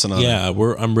honor. It's an honor. Yeah,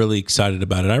 I'm really excited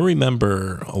about it. I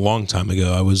remember a long time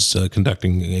ago, I was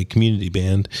conducting a community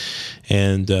band,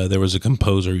 and there was a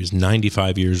composer. He was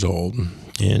 95 years old,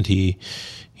 and he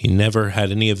never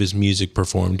had any of his music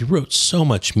performed. He wrote so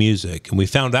much music, and we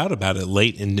found out about it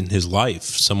late in his life.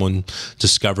 Someone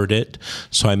discovered it,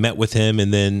 so I met with him,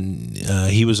 and then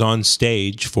he was on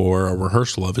stage for a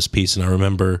rehearsal of his piece, and I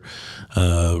remember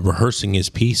rehearsing his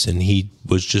piece, and he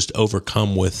was just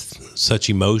overcome with such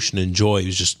emotion and joy. He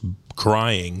was just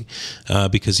crying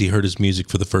because he heard his music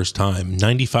for the first time.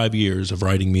 95 years of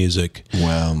writing music.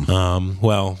 Wow.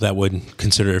 Well, that would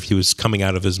consider if he was coming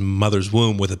out of his mother's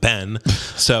womb with a pen.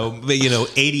 So,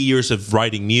 80 years of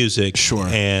writing music. Sure.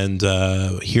 And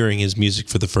hearing his music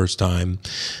for the first time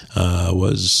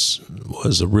was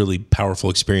a really powerful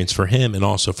experience for him and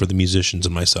also for the musicians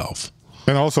and myself.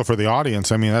 And also for the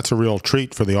audience. I mean, that's a real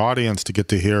treat for the audience to get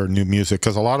to hear new music,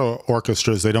 because a lot of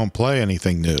orchestras, they don't play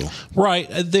anything new. Right.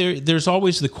 There's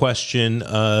always the question,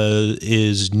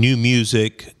 does new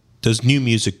music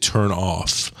turn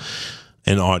off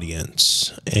an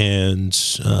audience? And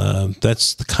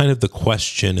that's kind of the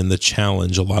question and the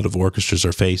challenge a lot of orchestras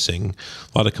are facing.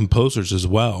 A lot of composers as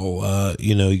well.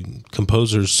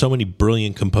 Composers, so many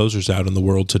brilliant composers out in the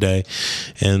world today.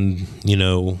 And,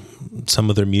 some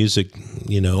of their music,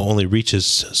 only reaches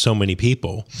so many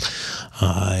people.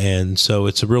 And so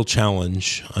it's a real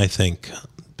challenge, I think,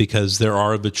 because there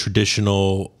are the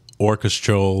traditional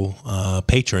orchestral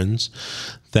patrons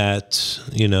that,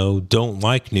 don't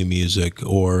like new music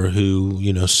or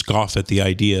who, scoff at the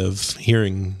idea of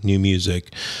hearing new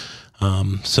music.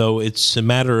 So it's a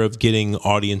matter of getting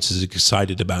audiences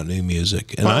excited about new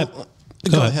music. And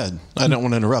Go ahead. I don't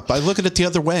want to interrupt. I look at it the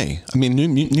other way. I mean,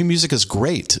 new music is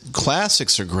great.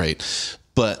 Classics are great.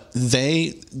 But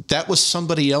that was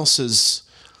somebody else's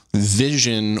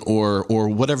vision or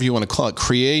whatever you want to call it,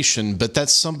 creation, but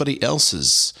that's somebody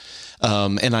else's.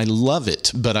 And I love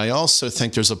it. But I also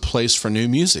think there's a place for new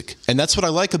music. And that's what I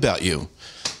like about you.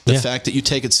 The fact that you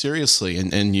take it seriously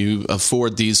and you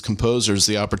afford these composers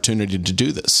the opportunity to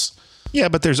do this. Yeah,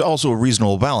 but there's also a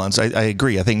reasonable balance. I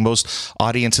agree. I think most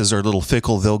audiences are a little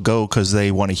fickle. They'll go because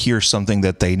they want to hear something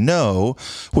that they know,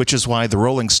 which is why the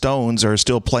Rolling Stones are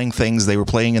still playing things they were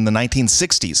playing in the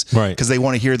 1960s. Right. Because they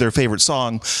want to hear their favorite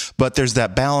song. But there's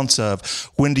that balance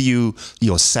of when do you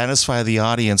satisfy the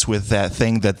audience with that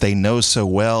thing that they know so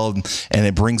well, and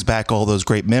it brings back all those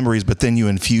great memories, but then you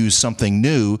infuse something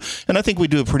new. And I think we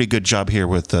do a pretty good job here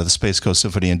with the Space Coast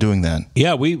Symphony in doing that.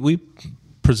 Yeah, we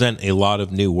present a lot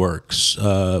of new works,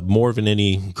 more than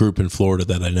any group in Florida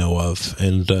that I know of,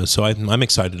 and so I'm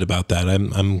excited about that.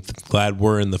 I'm glad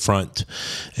we're in the front,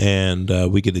 and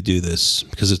we get to do this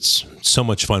because it's so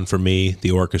much fun for me, the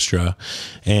orchestra,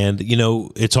 and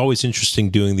it's always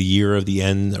interesting doing the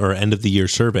end of the year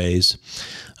surveys.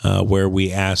 Where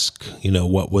we ask,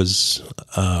 what was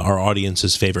our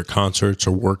audience's favorite concerts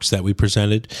or works that we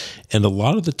presented. And a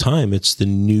lot of the time, it's the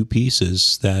new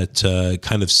pieces that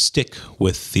kind of stick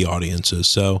with the audiences.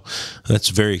 So that's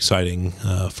very exciting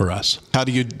for us. How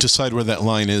do you decide where that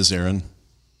line is, Aaron?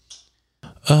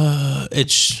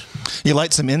 It's... You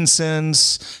light some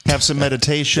incense, have some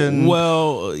meditation.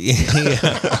 Well,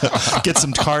 yeah. Get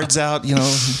some cards out,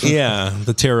 Yeah,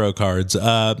 the tarot cards.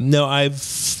 No,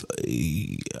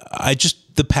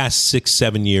 the past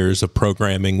 6-7 years of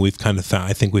programming, we've kind of found,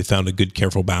 I think we found a good,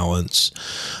 careful balance.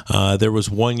 There was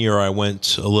one year I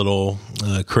went a little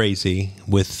crazy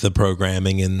with the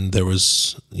programming, and there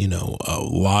was, a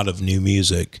lot of new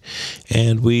music,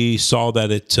 and we saw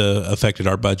that it affected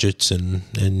our budgets and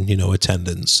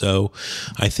attendance. So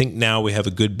I think now we have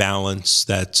a good balance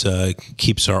that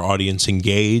keeps our audience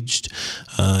engaged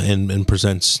and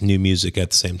presents new music at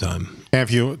the same time. And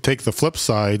if you take the flip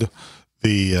side,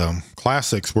 the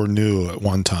classics were new at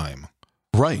one time.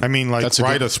 Right. I mean, like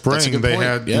Rite of Spring, they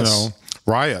had,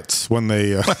 riots when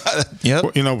they,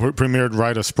 premiered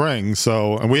Rite of Spring.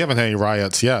 So, and we haven't had any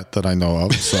riots yet that I know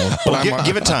of. So,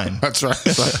 give it time. That's right.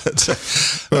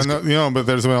 But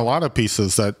there's been a lot of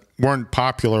pieces that weren't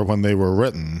popular when they were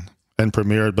written and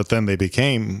premiered, but then they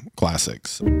became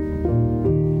classics.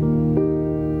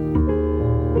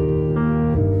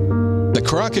 The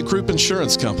Crockett Group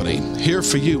Insurance Company, here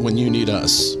for you when you need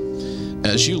us.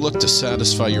 As you look to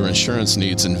satisfy your insurance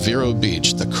needs in Vero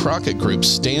Beach, the Crockett Group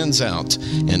stands out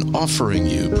in offering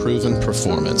you proven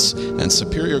performance and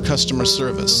superior customer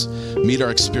service. Meet our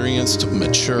experienced,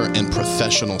 mature, and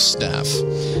professional staff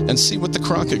and see what the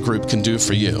Crockett Group can do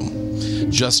for you.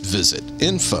 Just visit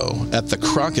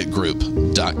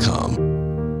info@thecrockettgroup.com.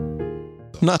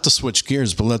 Not to switch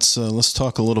gears, but let's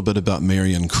talk a little bit about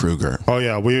Marion Kruger. Oh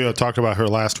yeah, we talked about her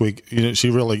last week.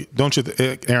 She really, don't you,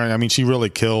 Aaron? I mean, she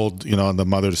really killed, on the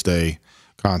Mother's Day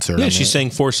concert. Yeah, she sang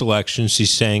 4 selections. She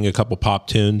sang a couple pop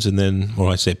tunes, and then,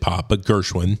 I say pop, but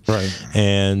Gershwin, right,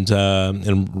 and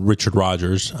Richard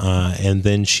Rodgers, and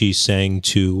then she sang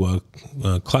 2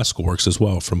 classical works as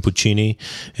well, from Puccini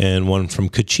and one from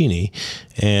Caccini,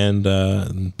 and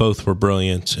both were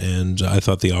brilliant. And I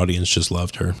thought the audience just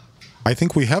loved her. I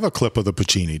think we have a clip of the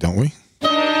Puccini, don't we?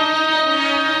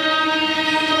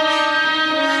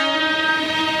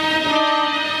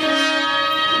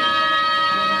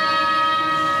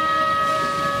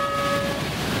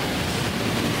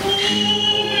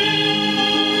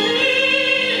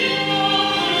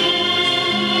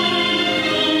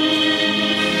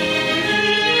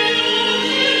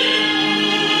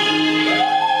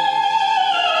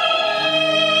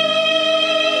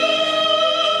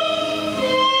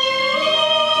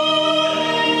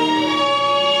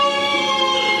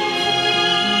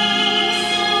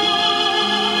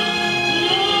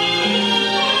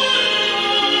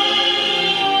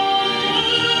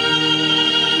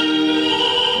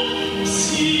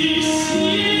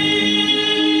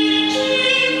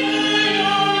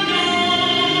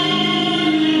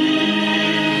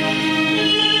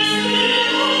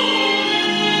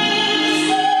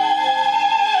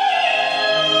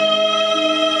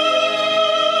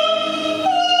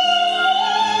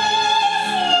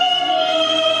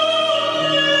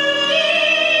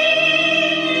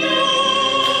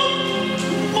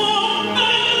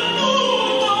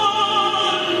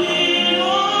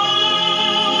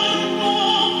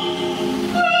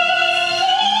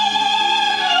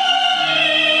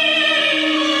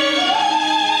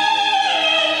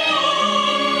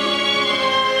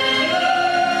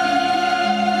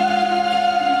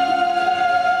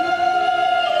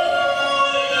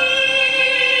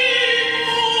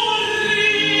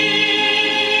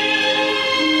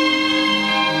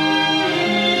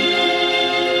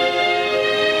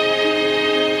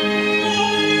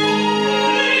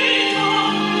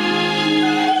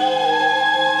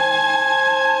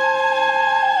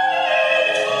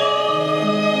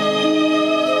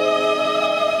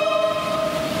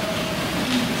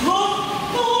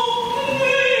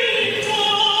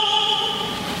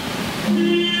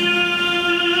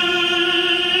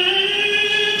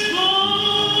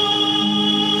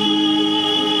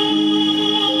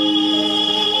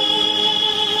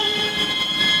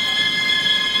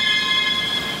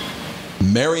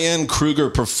 Marianne Kruger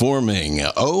performing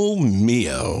 "Oh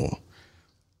Mio,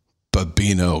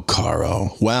 Babino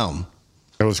Caro." Wow.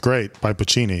 It was great by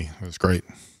Puccini. It was great.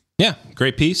 Yeah,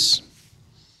 great piece.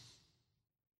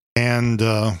 And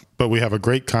but we have a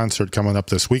great concert coming up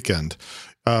this weekend.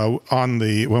 When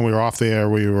we were off the air,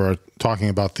 we were talking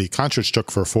about the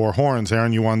Concertstück for 4 horns.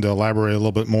 Aaron, you wanted to elaborate a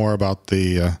little bit more about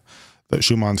the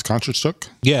Schumann's Concertstück?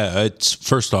 Yeah, it's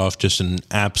first off just an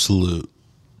absolute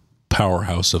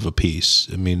powerhouse of a piece.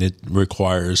 I mean, it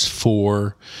requires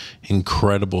 4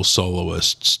 incredible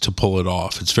soloists to pull it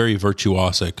off. It's very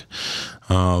virtuosic.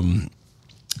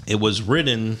 It was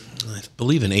written, I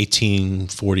believe, in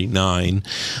 1849.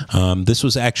 This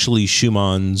was actually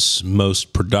Schumann's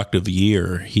most productive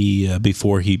year.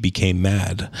 Before he became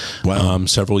mad. Wow.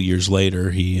 Several years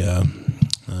later,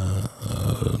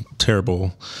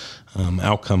 terrible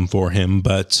outcome for him,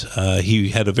 but he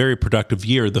had a very productive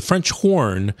year. The French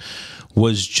horn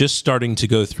was just starting to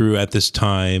go through at this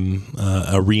time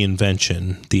a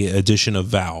reinvention, the addition of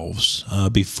valves.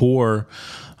 Before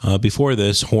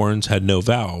this, horns had no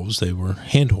valves; they were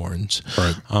hand horns,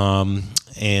 right.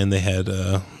 And they had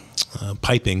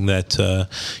piping that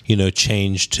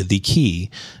changed the key.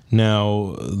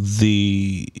 Now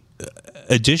the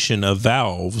addition of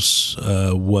valves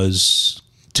was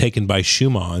taken by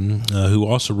Schumann, who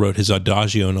also wrote his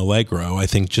Adagio and Allegro, I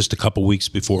think just a couple weeks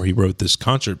before he wrote this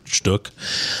Concertstück.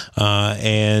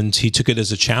 And he took it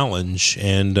as a challenge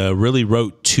and really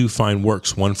wrote two fine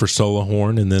works, one for solo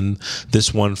horn and then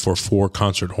this one for 4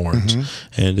 concert horns.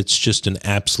 And it's just an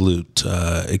absolutely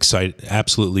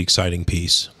exciting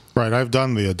piece. Right. I've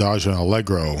done the Adagio and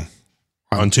Allegro.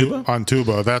 On tuba? On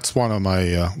tuba. That's one of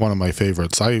my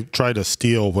favorites. I try to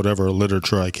steal whatever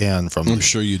literature I can from. I'm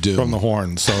sure you do. From the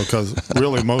horn. So, because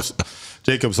really,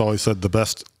 Jacob's always said the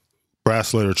best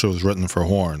brass literature was written for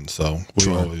horn. So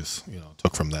we always,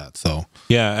 took from that. So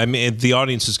yeah, I mean, the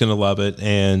audience is going to love it,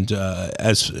 and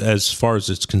as far as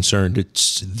it's concerned,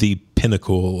 it's the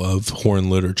pinnacle of horn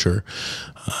literature,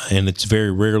 and it's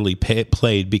very rarely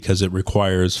played because it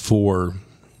requires 4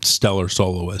 stellar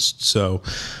soloists. So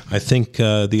I think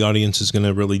the audience is going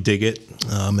to really dig it.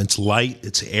 It's light,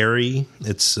 it's airy,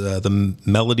 it's the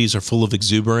melodies are full of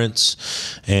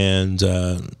exuberance, and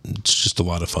it's just a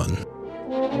lot of fun.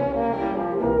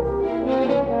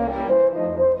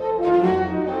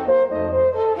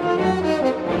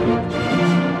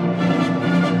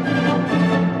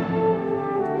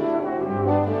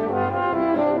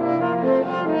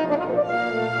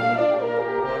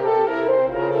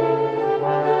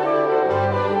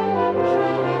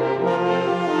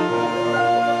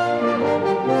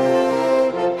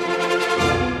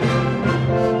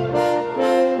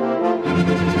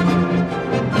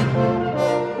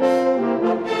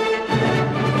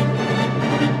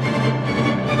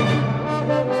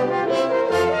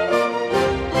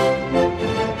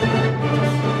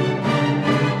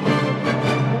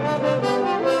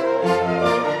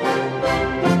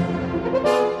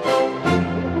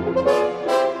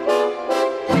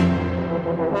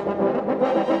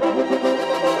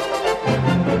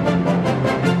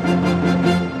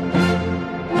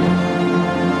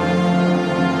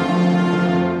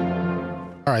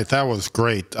 All right, that was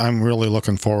great. I'm really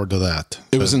looking forward to that.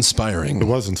 It was inspiring. It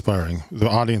was inspiring. The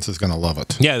audience is going to love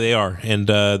it. Yeah, they are. And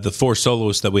the 4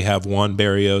 soloists that we have, Juan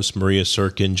Barrios, Maria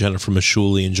Sirkin, Jennifer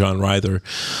Mashuli, and John Reither,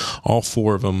 all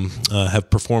 4 of them have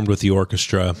performed with the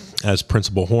orchestra as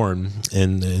principal horn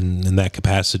in that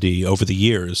capacity over the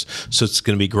years. So it's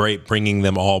going to be great bringing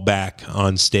them all back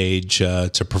on stage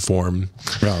to perform.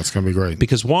 Yeah, it's going to be great.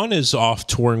 Because Juan is off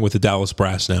touring with the Dallas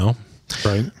Brass now.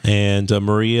 Right. And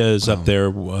Maria is up there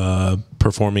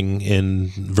performing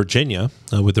in Virginia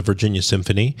with the Virginia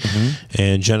Symphony.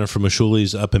 And Jennifer Mashuli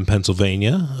is up in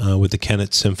Pennsylvania with the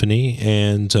Kennett Symphony.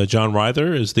 And John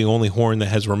Reither is the only horn that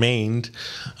has remained,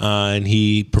 and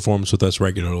he performs with us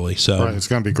regularly. So right, it's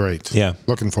going to be great. Yeah.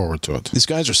 Looking forward to it. These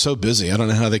guys are so busy. I don't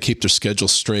know how they keep their schedule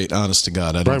straight, honest to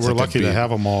God. We're lucky to have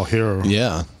them all here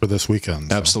for this weekend.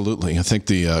 So. Absolutely. I think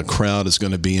the crowd is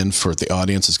going to be in for, the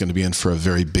audience is going to be in for a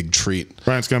very big treat.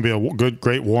 Right, it's going to be a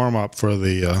great warm-up for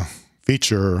the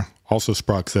feature, also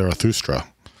Sprach Zarathustra.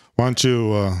 Why don't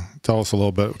you tell us a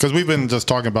little bit? Because we've been just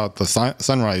talking about the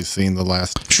sunrise scene the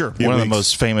last few one of the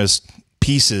most famous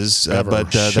pieces,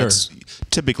 but that's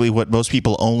typically what most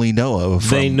people only know of.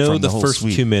 They know from the whole first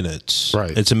suite. 2 minutes.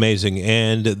 Right. It's amazing.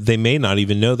 And they may not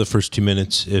even know the first 2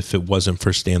 minutes if it wasn't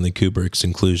for Stanley Kubrick's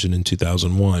inclusion in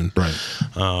 2001. Right.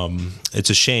 It's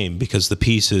a shame because the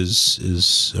piece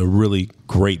is a really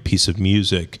great piece of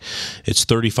music. It's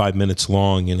 35 minutes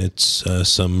long, and it's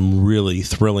some really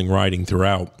thrilling writing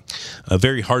throughout. A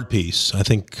very hard piece. I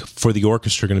think for the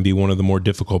orchestra going to be one of the more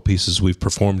difficult pieces we've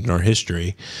performed in our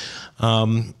history.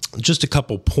 Just a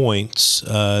couple points.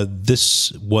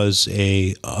 This was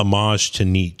a homage to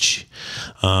Nietzsche.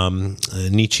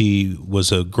 Nietzsche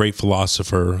was a great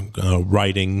philosopher,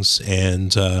 writings,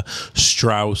 and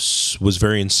Strauss was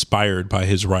very inspired by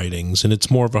his writings. And it's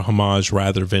more of a homage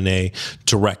rather than a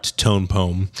direct tone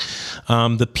poem.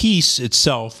 The piece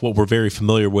itself, what we're very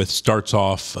familiar with, starts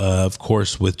off, of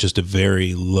course, with just a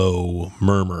very low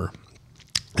murmur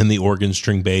and the organ,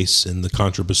 string bass, and the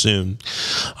contrabassoon.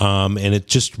 And it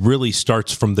just really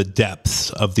starts from the depths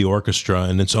of the orchestra,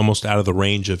 and it's almost out of the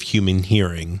range of human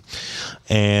hearing.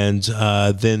 And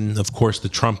then, of course, the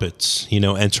trumpets,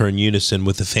 enter in unison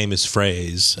with the famous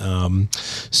phrase,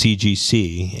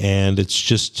 CGC. And it's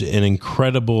just an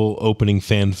incredible opening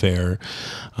fanfare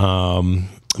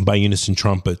by Unison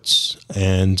Trumpets.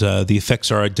 And the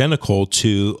effects are identical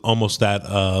to almost that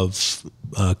of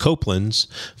Copland's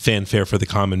Fanfare for the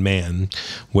Common Man,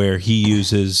 where he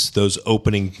uses those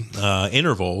opening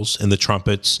intervals in the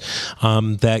trumpets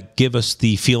that give us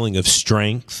the feeling of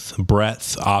strength,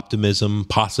 breadth, optimism,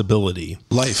 possibility.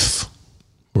 Life.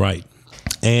 Right.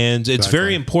 And it's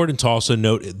very important to also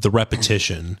note the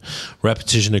repetition.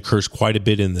 Repetition occurs quite a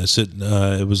bit in this.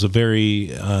 It was a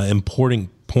very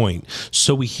important point.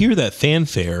 So we hear that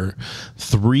fanfare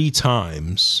 3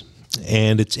 times,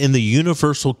 and it's in the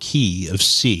universal key of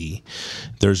C.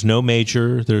 There's no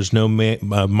major, there's no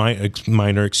minor,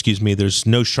 there's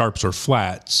no sharps or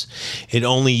flats. It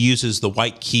only uses the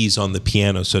white keys on the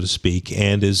piano, so to speak,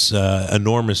 and is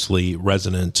enormously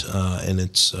resonant in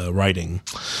its writing.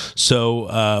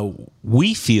 So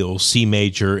we feel C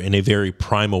major in a very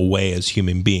primal way as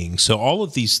human beings. So all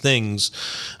of these things,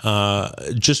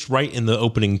 just right in the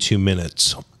opening 2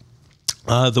 minutes.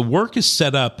 The work is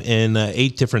set up in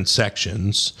 8 different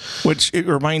sections. Which it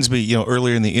reminds me,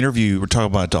 earlier in the interview, we were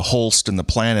talking about the Holst and the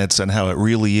planets and how it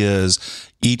really is.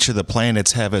 Each of the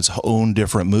planets have its own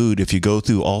different mood. If you go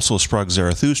through also Sprach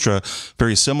Zarathustra,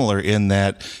 very similar in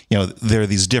that, there are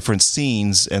these different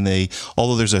scenes, and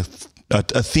although there's a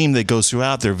theme that goes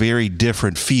throughout, they're very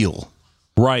different feel.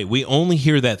 Right. We only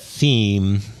hear that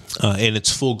theme in its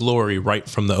full glory right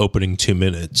from the opening 2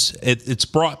 minutes. It's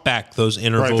brought back those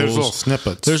intervals. Right, there's little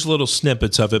snippets. There's little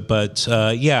snippets of it, but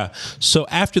yeah. So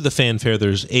after the fanfare,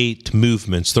 there's 8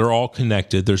 movements. They're all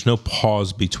connected. There's no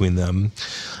pause between them.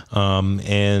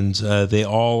 And they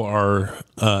all are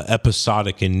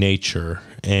episodic in nature.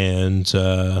 And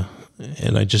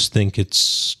I just think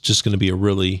it's just going to be a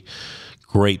really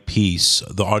great piece.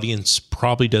 The audience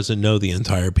probably doesn't know the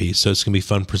entire piece, so it's going to be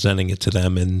fun presenting it to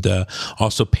them, and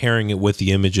also pairing it with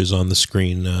the images on the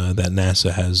screen that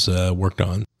NASA has worked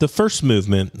on. The first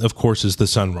movement, of course, is the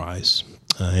sunrise,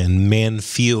 and man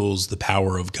feels the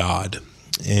power of God,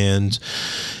 and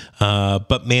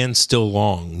but man still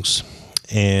longs,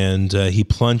 and he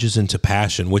plunges into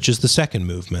passion, which is the second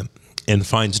movement, and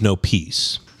finds no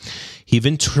peace. He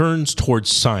then turns towards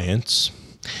science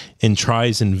and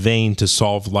tries in vain to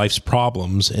solve life's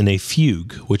problems in a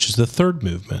fugue, which is the third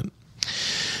movement.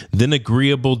 Then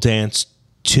agreeable dance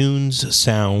tunes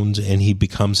sound, and he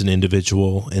becomes an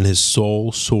individual, and his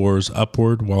soul soars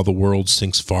upward while the world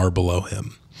sinks far below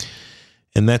him.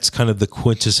 And that's kind of the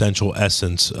quintessential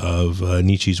essence of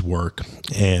Nietzsche's work.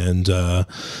 And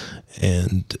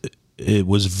it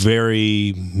was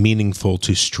very meaningful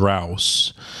to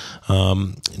Strauss.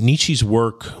 Nietzsche's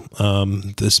work,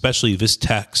 especially this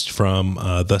text from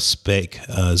Thus Spake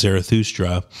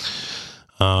Zarathustra,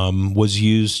 was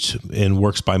used in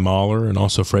works by Mahler and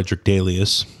also Frederick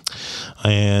Delius.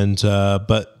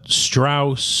 But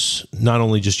Strauss not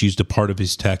only just used a part of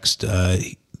his text,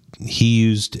 he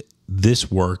used this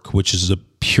work, which is a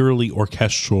purely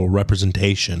orchestral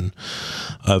representation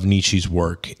of Nietzsche's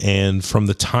work. And from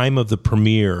the time of the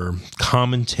premiere,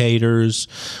 commentators,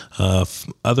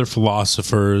 other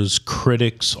philosophers,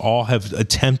 critics, all have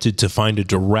attempted to find a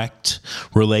direct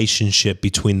relationship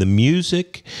between the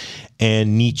music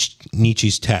and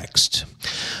Nietzsche's text.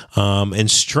 And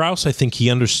Strauss, I think he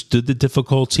understood the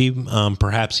difficulty,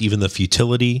 perhaps even the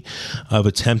futility of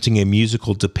attempting a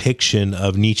musical depiction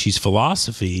of Nietzsche's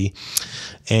philosophy.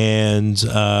 And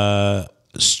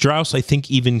Strauss, I think,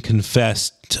 even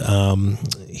confessed,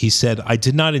 he said, "I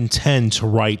did not intend to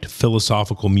write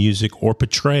philosophical music or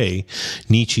portray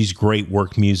Nietzsche's great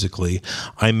work musically.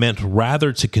 I meant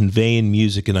rather to convey in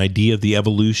music an idea of the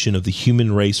evolution of the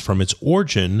human race from its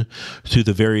origin through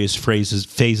the various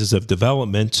phases of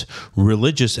development,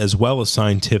 religious as well as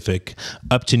scientific,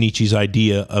 up to Nietzsche's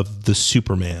idea of the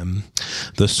Superman.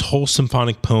 This whole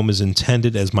symphonic poem is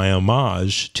intended as my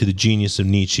homage to the genius of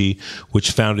Nietzsche,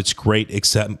 which found its great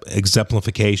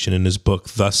exemplification in his book,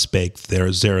 Thus Spake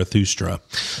Zarathustra."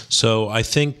 So I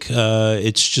think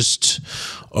it's just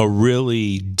a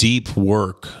really deep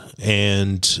work,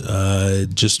 and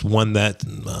just one that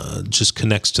just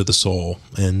connects to the soul.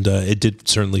 And it did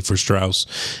certainly for Strauss,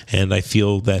 and I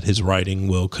feel that his writing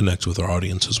will connect with our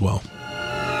audience as well.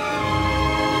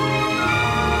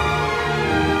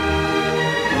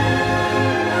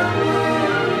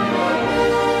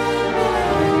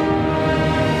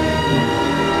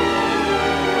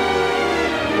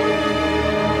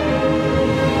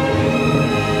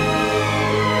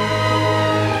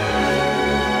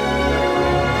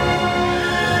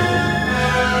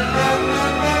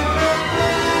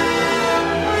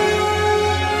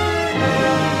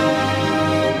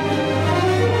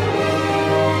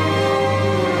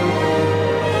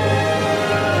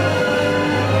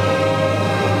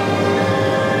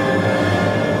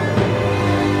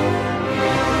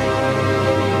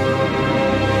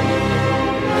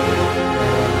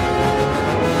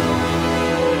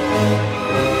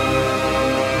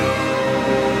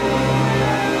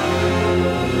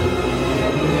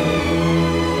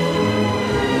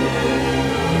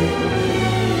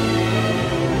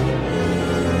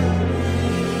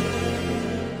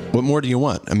 What more do you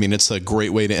want? I mean, it's a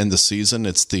great way to end the season.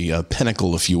 It's the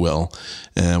pinnacle, if you will,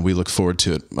 and we look forward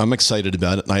to it. I'm excited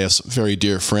about it. I have some very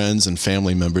dear friends and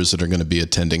family members that are going to be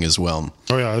attending as well.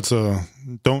 Oh, yeah, it's a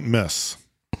don't miss.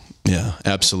 Yeah,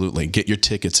 absolutely. Get your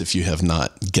tickets if you have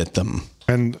not. Get them.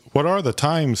 And what are the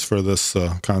times for this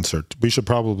concert? We should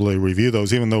probably review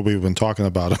those, even though we've been talking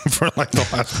about them for like the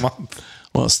last month.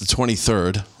 Well, it's the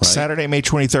 23rd, right? Saturday, May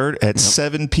 23rd at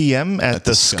 7 p.m. at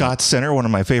the Scott Center, one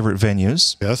of my favorite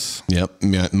venues. Yes. Yep,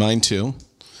 yeah, mine too.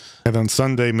 And then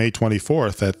Sunday, May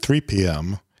 24th at 3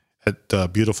 p.m.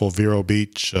 at beautiful Vero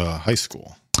Beach High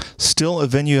School. Still a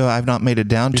venue I've not made it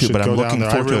down to, but I'm looking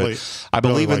forward to it. I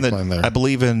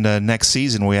believe in next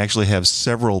season we actually have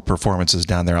several performances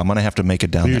down there. I'm going to have to make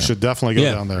it down there. You should definitely go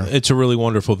down there. It's a really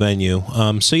wonderful venue.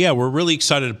 So yeah, we're really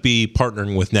excited to be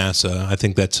partnering with NASA. I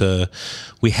think that's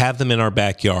we have them in our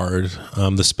backyard.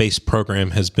 The space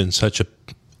program has been such a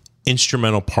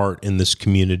instrumental part in this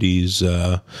community's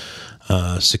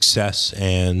success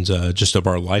and just of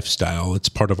our lifestyle. It's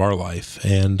part of our life,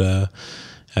 and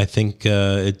I think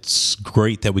it's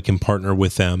great that we can partner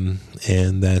with them,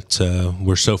 and that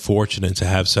we're so fortunate to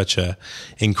have such a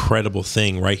incredible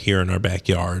thing right here in our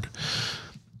backyard.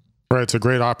 Right, it's a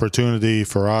great opportunity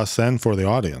for us and for the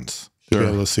audience to be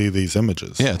able to see these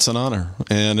images. Yeah, it's an honor,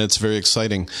 and it's very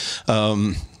exciting.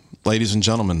 Ladies and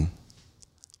gentlemen,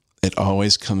 it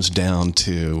always comes down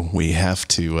to we have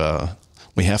to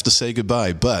say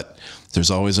goodbye, but there's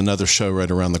always another show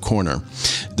right around the corner.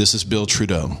 This is Bill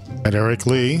Trudeau. And Eric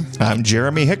Lee. I'm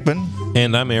Jeremy Hickman.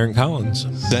 And I'm Aaron Collins.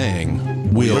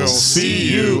 Saying, we'll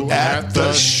see you at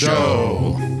the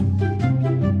show.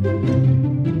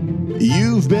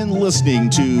 You've been listening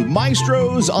to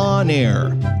Maestros on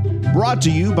Air, brought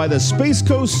to you by the Space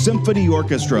Coast Symphony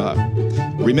Orchestra.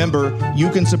 Remember, you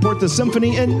can support the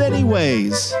symphony in many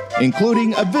ways,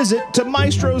 including a visit to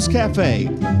Maestro's Cafe,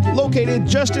 located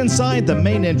just inside the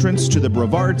main entrance to the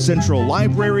Brevard Central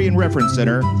Library and Reference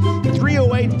Center,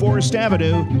 308 Forest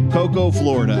Avenue, Cocoa,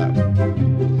 Florida.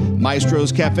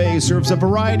 Maestro's Cafe serves a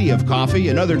variety of coffee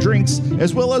and other drinks,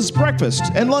 as well as breakfast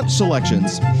and lunch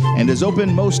selections, and is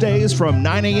open most days from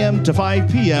 9 a.m. to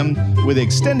 5 p.m. with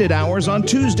extended hours on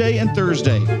Tuesday and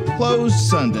Thursday, closed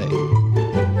Sunday.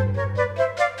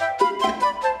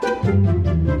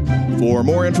 For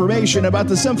more information about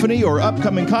the symphony or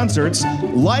upcoming concerts,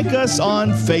 like us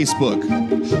on Facebook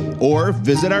or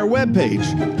visit our webpage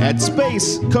at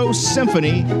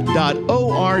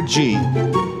spacecoastsymphony.org.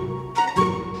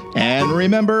 And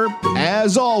remember,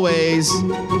 as always,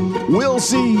 we'll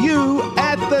see you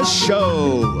at the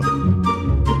show.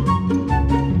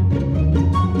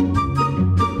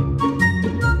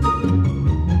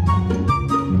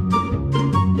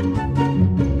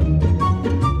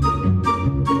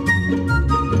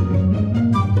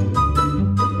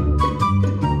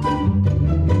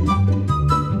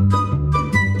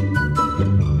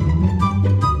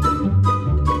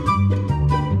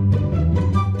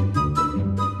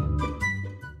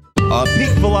 A Peak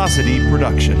Velocity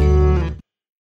production.